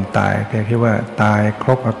ยอมตายแกคิดว่าตายคร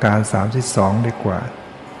บอาการ32ดีกว่า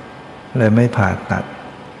เลยไม่ผ่าตัด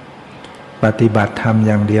ปฏิบัติธรรมอ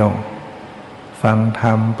ย่างเดียวฟังธร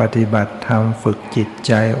รมปฏิบัติธรรมฝึกจิตใ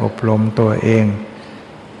จอบรมตัวเอง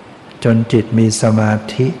จนจิตมีสมา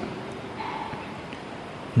ธิ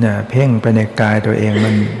เนี่ยเพ่งไปในกายตัวเอง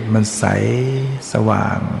มันใสสว่า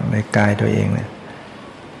งในกายตัวเองเนี่ย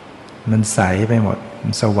มันใสไปหมดมั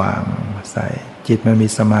นสว่างใสจิตมันมี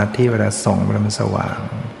สมาธิเวลาส่องมันสว่าง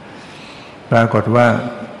ปรากฏว่า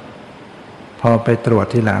พอไปตรวจ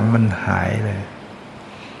ทีหลังมันหายเลย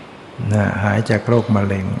หายจากโรคมะ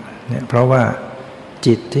เร็งเนี่ยเพราะว่า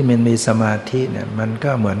จิตที่มันมีสมาธิเนี่ยมัน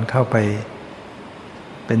ก็เหมือนเข้าไป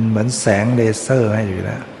เป็นเหมือนแสงเลเซอร์ให้อยู่แ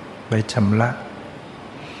ล้วไปชำ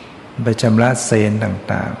ระเซลล์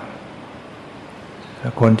ต่าง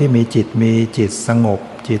ๆคนที่มีจิตสงบ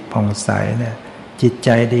จิตผ่องใสเนี่ยจิตใจ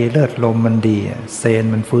ดีเลือดลมมันดีเซล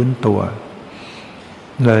ล์มันฟื้นตัว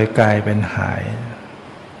เลยกลายเป็นหาย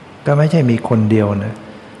ก็ไม่ใช่มีคนเดียวนะ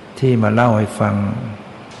ที่มาเล่าให้ฟัง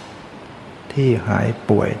ที่หาย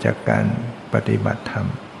ป่วยจากการปฏิบัติธรรม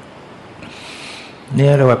นี่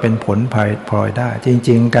เรียกว่าเป็นผลพลอยได้จ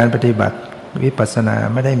ริงๆการปฏิบัติวิปัสสนา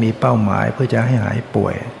ไม่ได้มีเป้าหมายเพื่อจะให้หายป่ว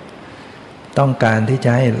ยต้องการที่จ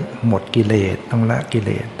ะให้หมดกิเลสต้องละกิเ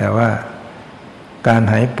ลสแต่ว่าการ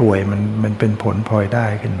หายป่วยมันเป็นผลพลอยได้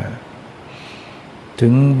ขึ้นมาถึ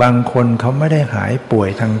งบางคนเขาไม่ได้หายป่วย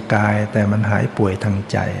ทางกายแต่มันหายป่วยทาง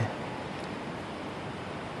ใจ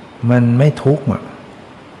มันไม่ทุกข์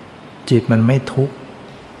จิตมันไม่ทุกข์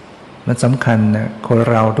มันสำคัญนะคน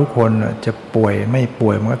เราทุกคนจะป่วยไม่ป่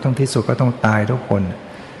วยมันก็ต้องที่สุดก็ต้องตายทุกคน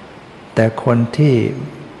แต่คนที่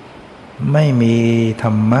ไม่มีธ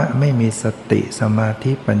รรมะไม่มีสติสมา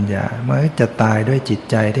ธิปัญญามันจะตายด้วยจิต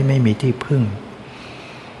ใจที่ไม่มีที่พึ่ง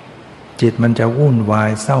จิตมันจะวุ่นวา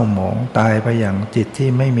ยเศร้าหมองตายไปอย่างจิตที่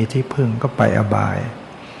ไม่มีที่พึ่งก็ไปอบาย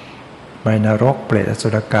ไปนรกเปรตอสุ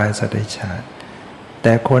รกายสัตว์เดรัจฉานแ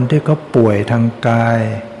ต่คนที่เขาป่วยทางกาย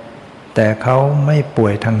แต่เขาไม่ป่ว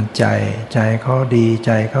ยทางใจใจเขาดีใ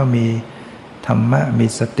จเขามีธรรมะมี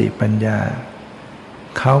สติปัญญา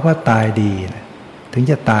เขาก็ตายดีถึง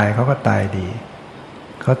จะตายเขาก็ตายดี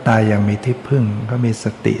เขาตายอย่างมีที่พึ่งเขามีส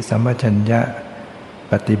ติสัมปชัญญะ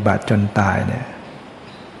ปฏิบัติจนตายเนี่ย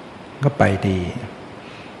ก็ไปดี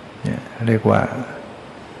เนี่ยเรียกว่า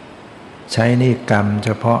ใช้นิกรรมเฉ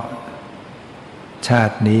พาะชา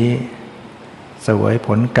ตินี้เสวยผ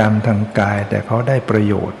ลกรรมทางกายแต่เขาได้ประ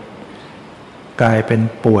โยชน์กลายเป็น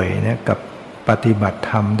ป่วยเนี่ยกับปฏิบัติ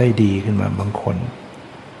ธรรมได้ดีขึ้นมาบางค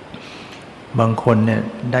นเนี่ย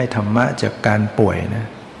ได้ธรรมะจากการป่วยนะ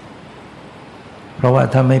เพราะว่า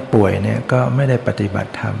ถ้าไม่ป่วยเนี่ยก็ไม่ได้ปฏิบั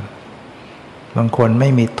ติธรรมบางคนไม่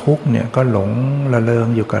มีทุกข์เนี่ยก็หลงระเริง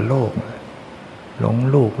อยู่กับโลกหลง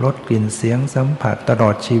รูปรสกลิ่นเสียงสัมผัสตลอ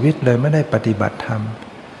ดชีวิตเลยไม่ได้ปฏิบัติธรรม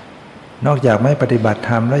นอกจากไม่ปฏิบัติ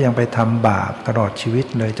ธรรมแล้วยังไปทำบาปตลอดชีวิต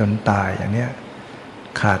เลยจนตายอย่างเนี้ย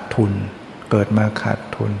ขาดทุนเกิดมาขาด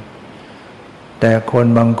ทุนแต่คน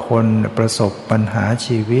บางคนประสบปัญหา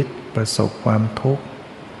ชีวิตประสบความทุกข์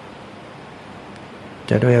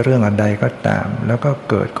จะด้วยเรื่องอันใดก็ตามแล้วก็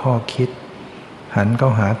เกิดข้อคิดหันเข้า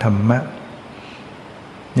หาธรรมะ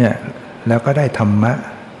เนี่ยแล้วก็ได้ธรรมะ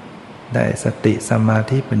ได้สติสมา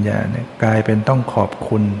ธิปัญญาเนี่ยกลายเป็นต้องขอบ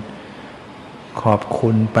คุ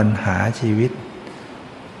ณปัญหาชีวิต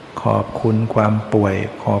ขอบคุณความป่วย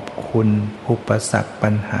ขอบคุณอุปสรรคปั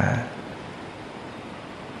ญหา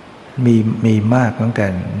มีมากเหมือนกั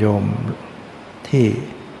นโยมที่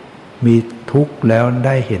มีทุกข์แล้วไ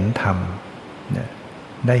ด้เห็นธรรม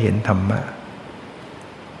ได้เห็นธรรมะ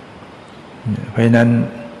เพราะฉะนั้น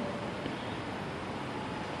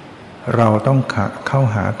เราต้องเข้า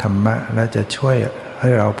หาธรรมะและจะช่วยให้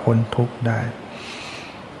เราพ้นทุกข์ได้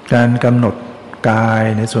การกำหนดกาย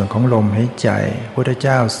ในส่วนของลมหายใจพระพุทธเ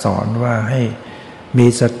จ้าสอนว่าให้มี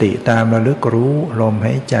สติตามระลึกรู้ลมห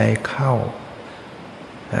ายใจเข้า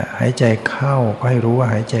หายใจเข้าก็ให้รู้ว่า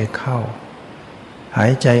หายใจเข้าหา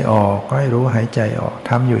ยใจออกก็ให้รู้หายใจออก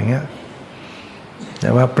ทำอยู่อย่างเงี้ยแต่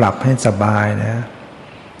ว่าปรับให้สบายนะ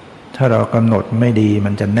ถ้าเรากำหนดไม่ดี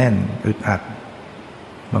มันจะแน่นอึดอัด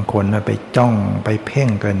บางคนไปจ้องไปเพ่ง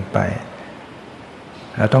เกินไป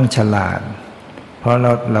เราต้องฉลาดเพราะ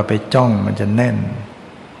เราไปจ้องมันจะแน่น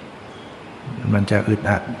มันจะอึด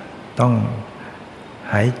อัดต้อง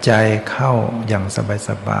หายใจเข้าอย่างส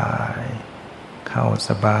บายๆเข้าส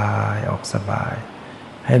บายออกสบาย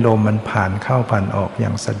ให้ลมมันผ่านเข้าผ่านออกอย่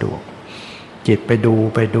างสะดวกจิตไปดู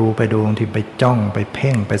บางทีไปจ้องไปเ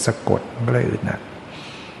พ่งไปสะกดก็เลยอึดอัด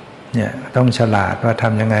เนี่ยต้องฉลาดว่าท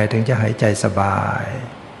ำยังไงถึงจะหายใจสบาย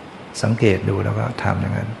สังเกตดูแล้วก็ทำอย่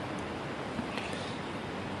างนั้น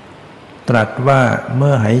ตรัสว่าเ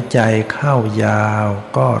มื่อหายใจเข้ายาว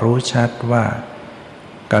ก็รู้ชัดว่า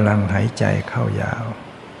กำลังหายใจเข้ายาว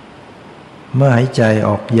เมื่อหายใจอ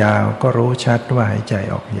อกยาวก็รู้ชัดว่าหายใจ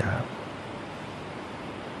ออกยาว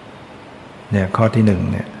เนี่ยข้อที่หนึ่ง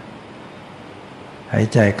เนี่ยหาย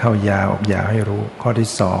ใจเข้ายาวออกยาวให้รู้ข้อที่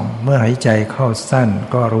สองเมื่อหายใจเข้าสั้น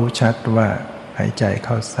ก็รู้ชัดว่าหายใจเ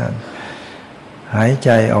ข้าสั้นหายใ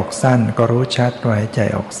จออกสั้นก็รู้ชัดว่าหายใจ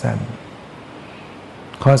ออกสั้น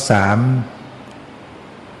ข้อสาม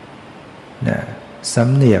เนี่ยส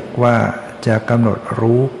ำเนียกว่าจะกำหนด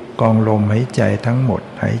รู้กองลมหายใจทั้งหมด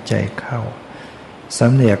หายใจเข้า ส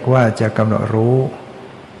ำเนียกว่าจะกำหนดรู้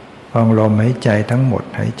ของลมหายใจทั้งหมด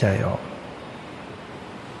หายใจออก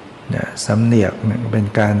เนี่ยสำเนียกเป็น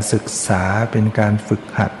การศึกษาเป็นการฝึก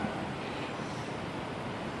หัด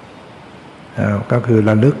ก็คือร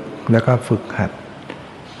ะลึกแล้วก็ฝึกหัด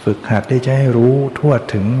ที่จะให้รู้ทั่ว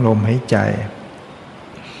ถึงลมหายใจ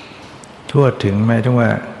ทั่วถึงหมายถึงว่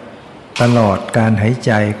าตลอดการหายใ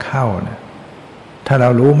จเข้านะถ้าเรา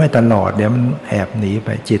รู้ไม่ตลอดเดี๋ยวมันแอบหนีไป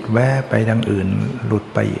จิตแวบไปทางอื่นหลุด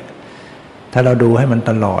ไปถ้าเราดูให้มัน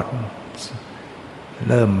ตลอด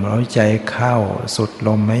เริ่มหายใจเข้าสุดล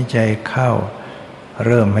มหายใจเข้าเ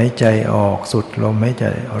ริ่มหายใจออกสุดลมหายใจ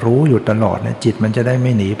รู้อยู่ตลอดนะจิตมันจะได้ไ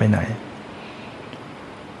ม่หนีไปไหน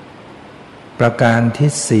ประการ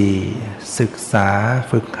ที่สี่ศึกษา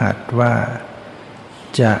ฝึกหัดว่า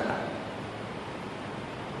จะ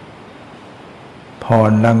ผ่อ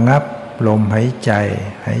นระงับลมหายใจ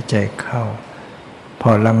เข้าผ่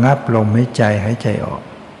อนระงับลมหายใจออก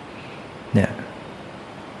เนี่ย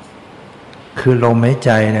คือลมหายใ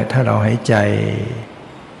จเนี่ยถ้าเราหายใจ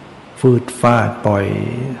ฟืดฟาดปล่อย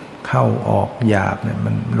เข้าออกหยาบเนี่ย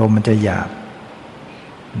ลมมันจะหยาบ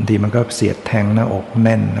บางทีมันก็เสียดแทงหน้าอกแ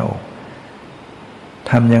น่นหน้าอก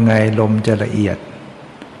ทำยังไงลมจะละเอียด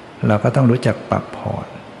เราก็ต้องรู้จักปรับผ่อน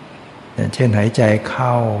อย่างเช่นหายใจเ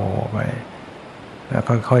ข้าไปแล้ว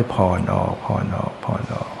ค่อยๆผ่อนออก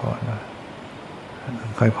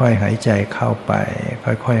ค่อยๆหายใจเข้าไป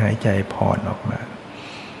ค่อยๆหายใจผ่อนออกมา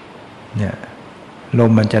เนี่ยล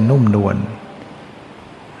มมันจะนุ่มนวล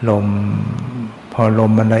ลมพอล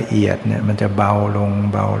มมันละเอียดเนี่ยมันจะเบาลง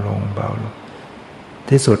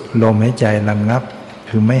ที่สุดลมหายใจระงับ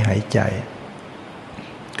คือไม่หายใจ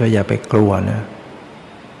ก็อย่าไปกลัวนะ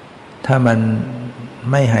ถ้ามัน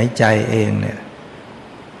ไม่หายใจเองเนี่ย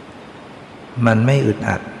มันไม่อึด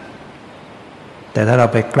อัดแต่ถ้าเรา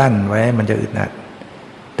ไปกลั้นไว้มันจะอึดอัด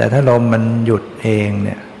แต่ถ้าลมมันหยุดเองเ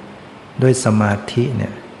นี่ยด้วยสมาธิเนี่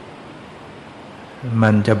ยมั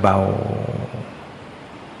นจะเบา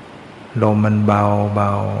ลมมันเบ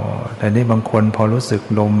าแต่นี่บางคนพอรู้สึก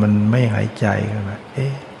ลมมันไม่หายใจขึ้นมา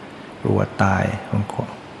กลัวตายบางคน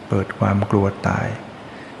เปิดความกลัวตาย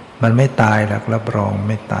มันไม่ตายหรอกรับรอง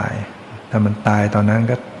ไม่ตายถ้ามันตายตอนนั้น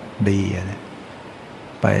ก็ดี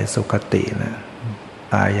ไปสุคตินะ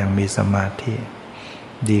ตายอย่างมีสมาธิ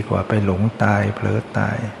ดีกว่าไปหลงตายเผลอต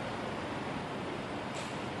าย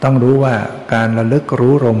ต้องรู้ว่าการระลึก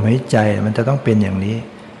รู้ลมหายใจมันจะต้องเป็นอย่างนี้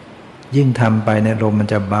ยิ่งทำไปในลมมัน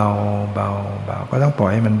จะเบาก็ต้องปล่อ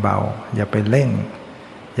ยให้มันเบาอย่าไปเร่ง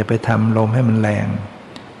อย่าไปทำลมให้มันแรง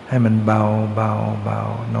ให้มันเบา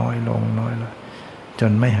น้อยลงจ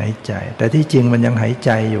นไม่หายใจแต่ที่จริงมันยังหายใ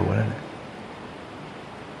จอยู่นะ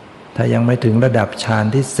ถ้ายังไม่ถึงระดับฌาน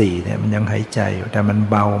ที่สี่เนี่ยมันยังหายใจอยู่แต่มัน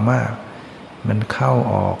เบามากมันเข้า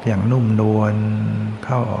ออกอย่างนุ่มนวลเ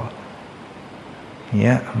ข้าออกเ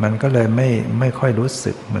งี้ยมันก็เลยไม่ค่อยรู้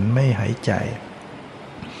สึกเหมือนไม่หายใจ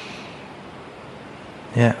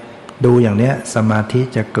เนี่ยดูอย่างเนี้ยสมาธิ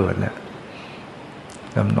จะเกิดแล้ว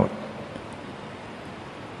กำหนด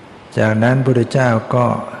จากนั้นพระพุทธเจ้าก็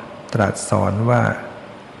ตรัสสอนว่า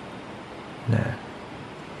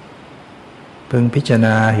พึงพิจารณ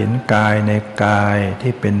าเห็นกายในกาย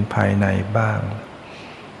ที่เป็นภายในบ้าง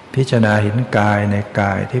พิจารณาเห็นกายในก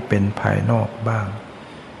ายที่เป็นภายนอกบ้าง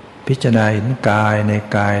พิจารณาเห็นกายใน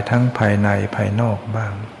กายทั้งภายในภายนอกบ้า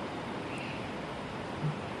ง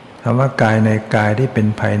คำว่ากายในกายที่เป็น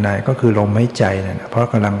ภายในก็คือลมหายใจนะเพราะ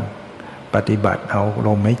กำลังปฏิบัติเอาล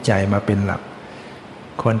มหายใจมาเป็นหลัก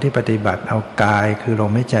คนที่ปฏิบัติเอากายคือล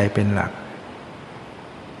มหายใจเป็นหลัก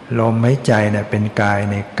ลมหายใจเนี่ยเป็นกาย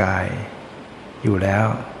ในกายอยู่แล้ว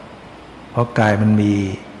เพราะกายมันมี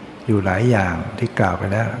อยู่หลายอย่างที่กล่าวไป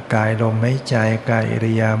แล้วกายลมหายใจกายอิ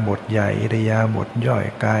ริยาบถใหญ่อิริยาบถย่อย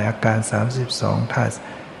กายอาการ32ธาตุ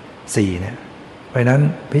4เนี่ยเพราะนั้น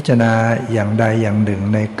พิจารณาอย่างใดอย่างหนึ่ง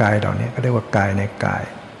ในกายเหล่านี้ก็เรียกว่ากายในกาย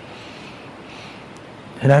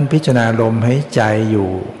ฉะนั้นพิจารณาลมหายใจอ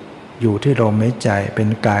ยู่ที่ลมหายใจเป็น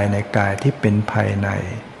กายในกายที่เป็นภายใน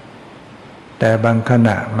แต่บางขณ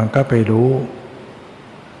ะมันก็ไปรู้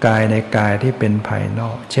กายในกายที่เป็นภายนอ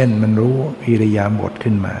กเช่นมันรู้อิริยาบถ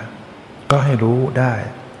ขึ้นมาก็ให้รู้ได้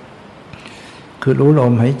คือรู้ล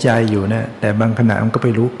มหายใจอยู่นะแต่บางขณะมันก็ไป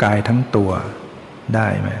รู้กายทั้งตัวได้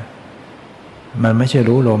ไหมมันไม่ใช่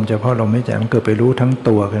รู้ลมเฉพาะลมหายใจมันเกิดไปรู้ทั้ง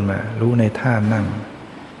ตัวขึ้นมารู้ในท่านั่ง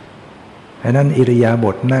เพราะนั้นอิริยาบ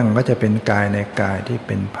ถนั่งก็จะเป็นกายในกายที่เ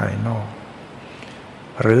ป็นภายนอก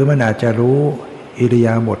หรือมันอาจจะรู้อิริย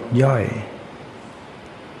าบถย่อย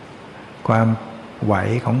ความไหว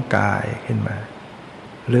ของกายขึ้นมา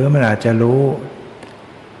หรือมันอาจจะรู้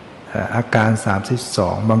อาการ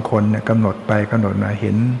32บางคนเนี่ยกำหนดไปกำหนดมาเ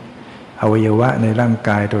ห็นอวัยวะในร่าง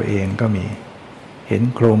กายตัวเองก็มี เห็น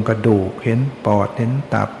โครงกระดูกเห็นปอดเห็น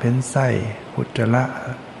ตับเห็นไส้อุจจาระ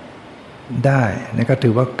ได้นี่ก็ถื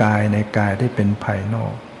อว่ากายในกายที่เป็นภายนอ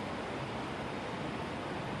ก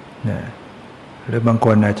นะหรือบางค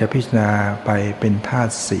นอาจจะพิจารณาไปเป็นธา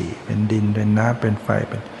ตุสี่เป็นดินเป็นน้ำเป็นไฟ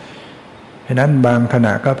เป็นฉะนั้นบางขณ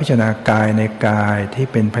ะก็พิจารณากายในกายที่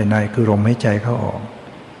เป็นภายในคือลมหายใจเข้าออก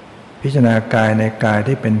พิจารณากายในกาย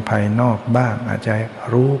ที่เป็นภายนอกบ้างอาจจะ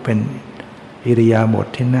รู้เป็นอิริยาบถ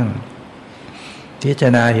ที่นั่งพิจา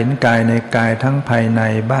รณาเห็นกายในกายทั้งภายใน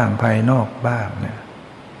บ้างภายนอกบ้างเนี่ย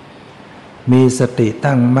มีสติ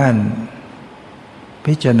ตั้งมั่น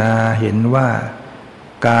พิจารณาเห็นว่า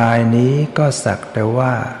กายนี้ก็สักแต่ว่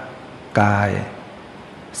ากาย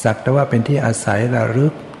สักแต่ว่าเป็นที่อาศัยระลึ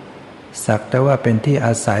กสักแต่ว่าเป็นที่อ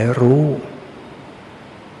าศัยรู้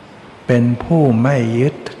เป็นผู้ไม่ยึ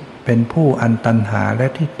ดเป็นผู้อันตัณหาและ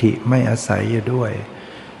ทิฏฐิไม่อาศัยอยู่ด้วย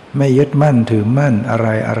ไม่ยึดมั่นถือมั่นอะ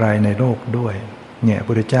ไรในโลกด้วยเนี่ยพระ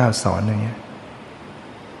พุทธเจ้าสอนอย่างเงี้ย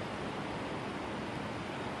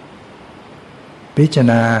พิจาร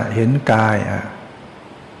ณาเห็นกาย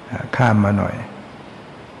ข้ามมาหน่อย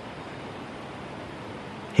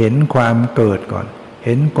เห็นความเกิดก่อนเ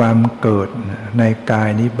ห็นความเกิดในกาย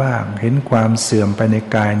นี้บ้างเห็นความเสื่อมไปใน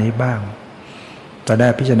กายนี้บ้างจะได้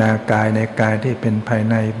พิจารณากายในกายที่เป็นภาย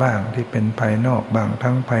ในบ้างที่เป็นภายนอกบ้าง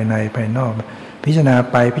ทั้งภายในภายนอกพิจารณา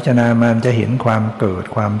ไปพิจารณามามันจะเห็นความเกิด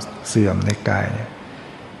ความเสื่อมในกายเนี่ย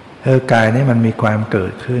กายนี้มันมีความเกิ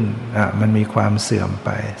ดขึ้นมันมีความเสื่อมไป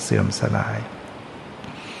เสื่อมสลาย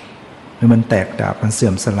มันแตกดับมันเสื่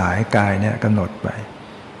อมสลายกายเนี่ยกำหนดไป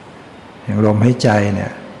อย่างลมหายใจเนี่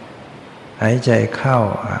ยหายใจเข้า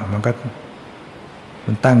มัน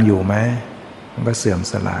ตั้งอยู่ไหมมันก็เสื่อม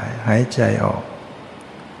สลายหายใจออก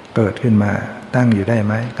เกิดขึ้นมาตั้งอยู่ได้ไ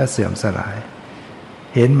หมก็เสื่อมสลาย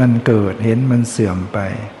เห็นมันเกิดเห็นมันเสื่อมไป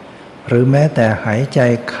หรือแม้แต่หายใจ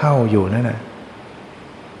เข้าอยู่นั่นน่ะ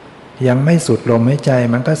ยังไม่สุดลมหายใจ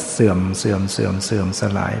มันก็เสื่อมส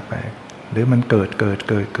ลายไปหรือมันเกิด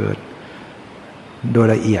โดย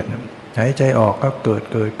ละเอียดหายใจออกก็เ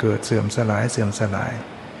กิดเสื่อมสลาย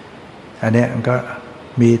อันเนี้ยมันก็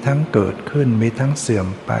มีทั้งเกิดขึ้นมีทั้งเสื่อม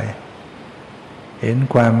ไปเห็น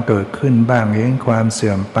ความเกิดขึ้นบ้างเห็นความเ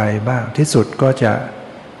สื่อมไปบ้างที่สุดก็จะ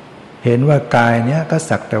เห็นว่ากายเนี้ยก็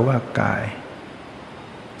สักแต่ว่ากาย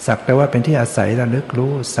สักแต่ว่าเป็นที่อาศัยระลึก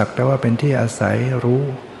รู้สักแต่ว่าเป็นที่อาศัยรู้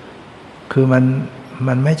คือ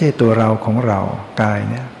มันไม่ใช่ตัวเราของเรากาย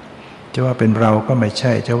เนี่ยจะว่าเป็นเราก็ไม่ใ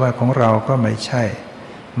ช่จะว่าของเราก็ไม่ใช่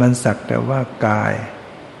มันสักแต่ว่ากาย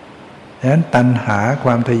ฉะนั้นตัณหาคว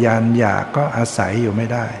ามทยานอยากก็อาศัยอยู่ไม่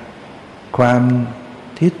ได้ความ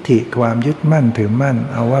ทิฏฐิความยึดมั่นถือมั่น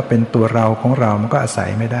เอาว่าเป็นตัวเราของเรามันก็อาศัย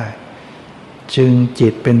ไม่ได้จึงจิ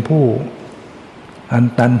ตเป็นผู้อัน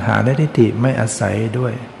ตัณหาและทิฏฐิไม่อาศัยด้ว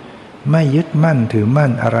ยไม่ยึดมั่นถือมั่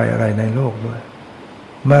นอะไรในโลกด้วย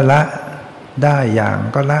เมื่อละได้อย่าง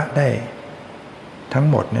ก็ละได้ทั้ง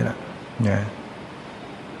หมดนี่แหละเนี่ย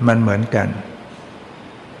มันเหมือนกัน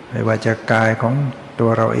ไม่ว่าจะกายของตัว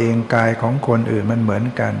เราเองกายของคนอื่นมันเหมือน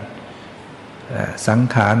กันสัง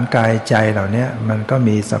ขารกายใจเหล่านี้มันก็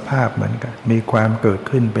มีสภาพเหมือนกันมีความเกิด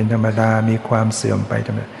ขึ้นเป็นธรรมดามีความเสื่อมไปธ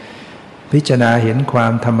รรมดาพิจารณาเห็นควา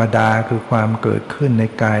มธรรมดาคือความเกิดขึ้นใน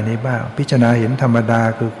กายนี้บ้างพิจารณาเห็นธรรมดา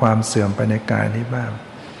คือความเสื่อมไปในกายนี้บ้าง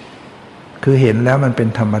คือเห็นแล้วมันเป็น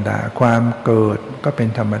ธรรมดาความเกิดก็เป็น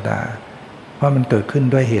ธรรมดาเพราะมันเกิดขึ้น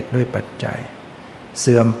ด้วยเหตุด้วยปัจจัยเ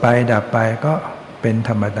สื่อมไปดับไปก็เป็น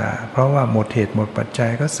ธรรมดาเพราะว่าหมดเหตุหมดปัจจั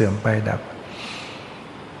ยก็เสื่อมไปดับ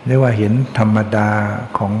เรียกว่าเห็นธรรมดา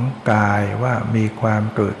ของกายว่ามีความ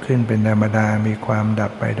เกิดขึ้นเป็นธรรมดามีความดั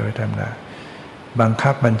บไปโดยธรรมดาบัง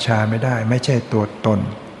คับบัญชาไม่ได้ไม่ใช่ตัวตน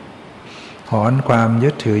ถอนความยึ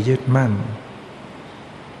ดถือยึดมั่น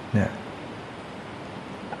เนี่ย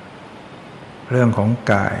เรื่องของ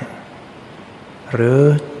กายหรือ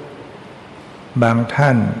บางท่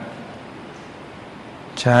าน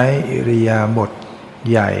ใช้อิริยาบถ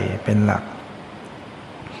ใหญ่เป็นหลัก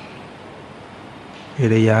อิ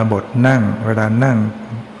ริยาบถนั่งเวลานั่ง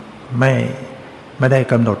ไม่ได้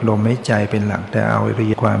กำหนดลมหายใจเป็นหลักแต่เอาอิริ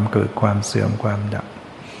ยาบถความเกิดความเสื่อมความดับ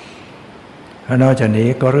แล้วนอกจากนี้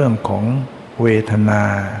ก็เรื่องของเวทนา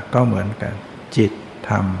ก็เหมือนกันจิตธ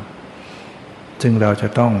รรมจึงเราจะ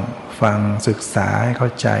ต้องฟังศึกษาให้เข้า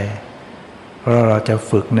ใจเพราะเราจะ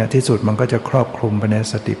ฝึกเนี่ยที่สุดมันก็จะครอบคลุมไปใน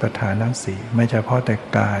สติปัฏฐานทั้งสี่ไม่เฉพาะแต่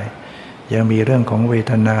กายยังมีเรื่องของเว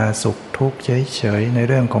ทนาสุขทุกข์เฉยๆใน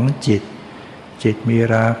เรื่องของจิตมี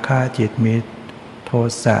ราคะจิตมีโท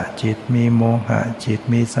สะจิตมีโมหะจิต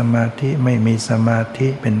มีสมาธิไม่มีสมาธิ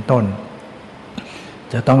เป็นต้น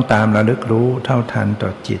จะต้องตามระลึกรู้เท่าทันต่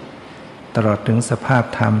อจิตตลอดถึงสภาพ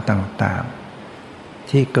ธรรมต่างๆ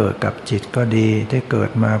ที่เกิดกับจิตก็ดีที่เกิด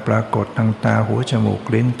มาปรากฏทางตาหูจมูก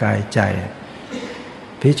ลิ้นกายใจ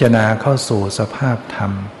พิจารณาเข้าสู่สภาพธรร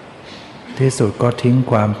มที่สุดก็ทิ้ง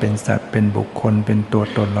ความเป็นสัตว์เป็นบุคคลเป็นตัว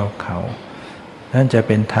ตนเราเขานั่นจะเ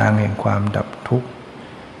ป็นทางแห่งความดับทุกข์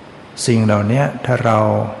สิ่งเหล่านี้ถ้าเรา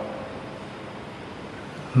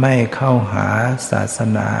ไม่เข้าหาศาส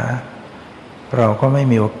นาเราก็ไม่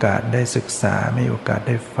มีโอกาสได้ศึกษาไม่มีโอกาสไ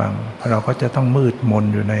ด้ฟังเราก็จะต้องมืดมน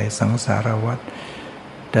อยู่ในสังสารวัฏ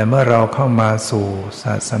แต่เมื่อเราเข้ามาสู่ศ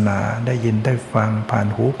าสนาได้ยินได้ฟังผ่าน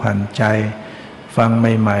หูผ่านใจฟังใ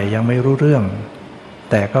หม่ๆยังไม่รู้เรื่อง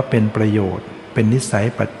แต่ก็เป็นประโยชน์เป็นนิสัย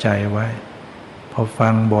ปัจจัยไว้พอฟั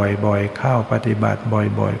งบ่อยๆเข้าปฏิบัติ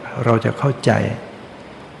บ่อยๆเราจะเข้าใจ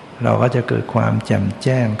เราก็จะเกิดความแจ่มแ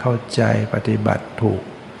จ้งเข้าใจปฏิบัติถูก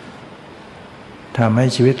ทำให้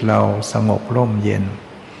ชีวิตเราสงบร่มเย็น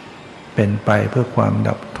เป็นไปเพื่อความ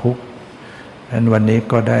ดับทุกข์นั้นวันนี้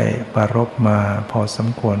ก็ได้ปรารภมาพอสม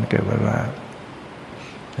ควรแก่เวลา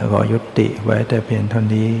แล้วก็ยุติไว้แต่เพียงเท่า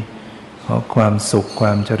นี้ขอความสุขคว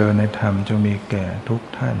ามเจริญในธรรมจงมีแก่ทุก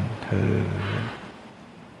ท่านเทอญ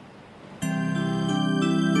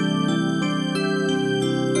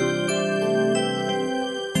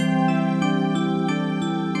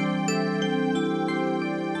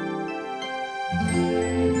Mm-hmm.